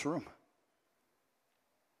everyone in this room.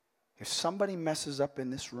 If somebody messes up in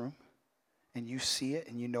this room, and you see it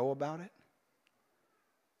and you know about it,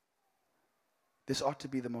 this ought to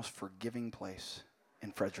be the most forgiving place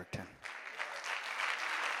in Fredericton.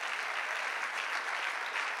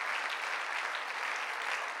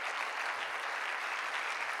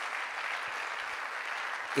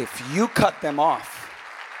 If you cut them off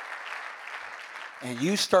and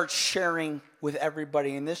you start sharing with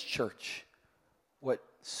everybody in this church what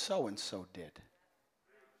so-and-so did,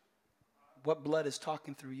 what blood is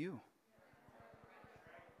talking through you?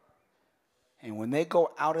 And when they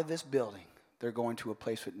go out of this building, they're going to a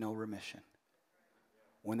place with no remission.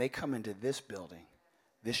 When they come into this building,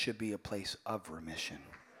 this should be a place of remission.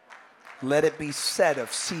 Let it be said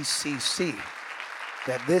of CCC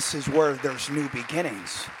that this is where there's new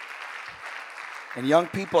beginnings. And young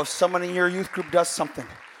people, if someone in your youth group does something,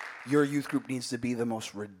 your youth group needs to be the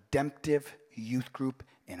most redemptive youth group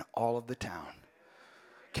in all of the town.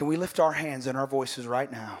 Can we lift our hands and our voices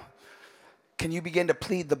right now? Can you begin to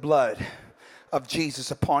plead the blood of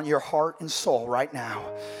Jesus upon your heart and soul right now?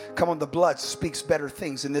 Come on, the blood speaks better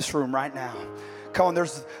things in this room right now. Come on,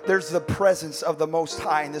 there's the presence of the Most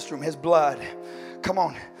High in this room. His blood. Come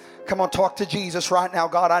on, talk to Jesus right now.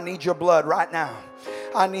 God, I need your blood right now.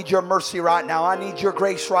 I need your mercy right now. I need your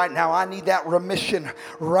grace right now. I need that remission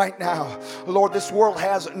right now. Lord, this world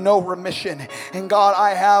has no remission. And God,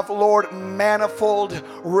 I have, Lord, manifold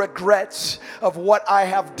regrets of what I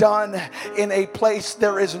have done in a place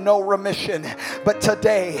there is no remission. But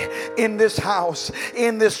today, in this house,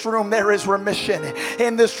 in this room, there is remission.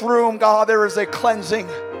 In this room, God, there is a cleansing.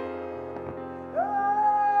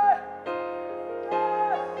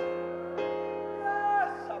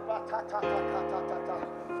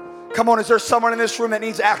 Come on, is there someone in this room that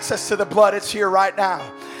needs access to the blood? It's here right now.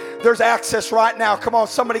 There's access right now. Come on,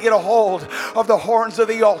 somebody get a hold of the horns of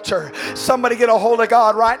the altar. Somebody get a hold of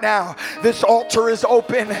God right now. This altar is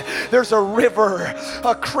open. There's a river,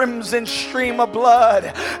 a crimson stream of blood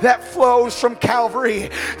that flows from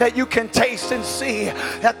Calvary that you can taste and see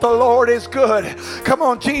that the Lord is good. Come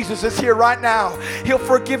on, Jesus is here right now. He'll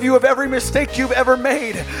forgive you of every mistake you've ever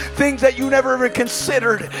made. Things that you never even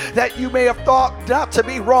considered that you may have thought not to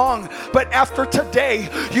be wrong. But after today,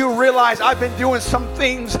 you realize I've been doing some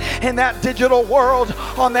things in that digital world,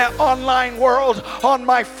 on that online world, on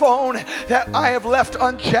my phone that I have left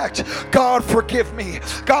unchecked. God, forgive me.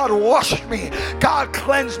 God, wash me. God,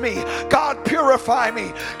 cleanse me. God, purify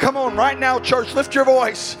me. Come on right now, church. Lift your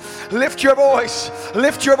voice. Lift your voice.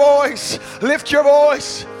 Lift your voice. Lift your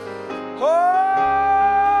voice. Oh!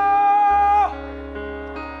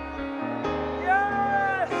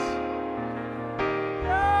 Yes!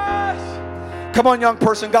 Yes! Come on, young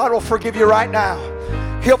person. God will forgive you right now.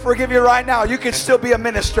 He'll forgive you right now. You can still be a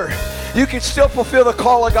minister. You can still fulfill the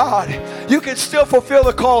call of God. You can still fulfill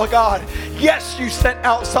the call of God. Yes, you sent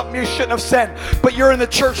out something you shouldn't have sent, but you're in the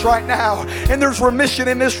church right now, and there's remission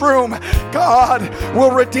in this room. God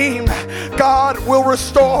will redeem. God will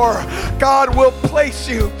restore. God will place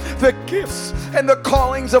you. The gifts and the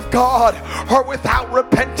callings of God are without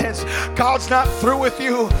repentance. God's not through with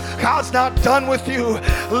you. God's not done with you.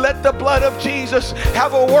 Let the blood of Jesus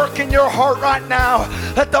have a work in your heart right now.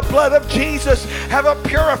 Let the blood of Jesus have a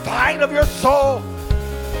purifying of your soul.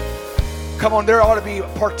 Come on, there ought to be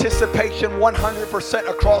participation 100%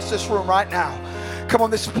 across this room right now. Come on,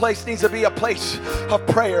 this place needs to be a place of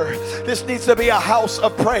prayer. This needs to be a house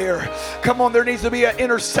of prayer. Come on, there needs to be an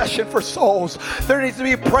intercession for souls. There needs to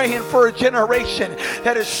be praying for a generation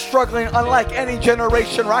that is struggling unlike any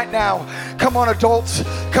generation right now. Come on, adults.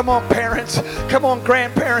 Come on, parents. Come on,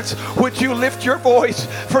 grandparents. Would you lift your voice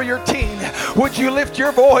for your teen? Would you lift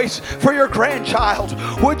your voice for your grandchild?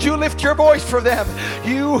 Would you lift your voice for them?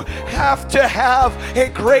 You have to have a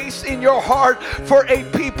grace in your heart for a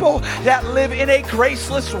people that live in a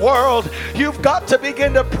graceless world. You've got to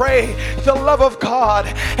begin to pray the love of God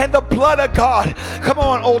and the blood of God. Come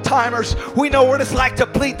on, old timers. We know what it's like to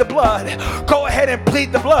plead the blood. Go ahead and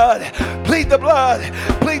plead the blood. Plead the blood.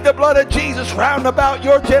 Plead the blood of Jesus round about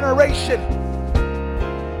your generation.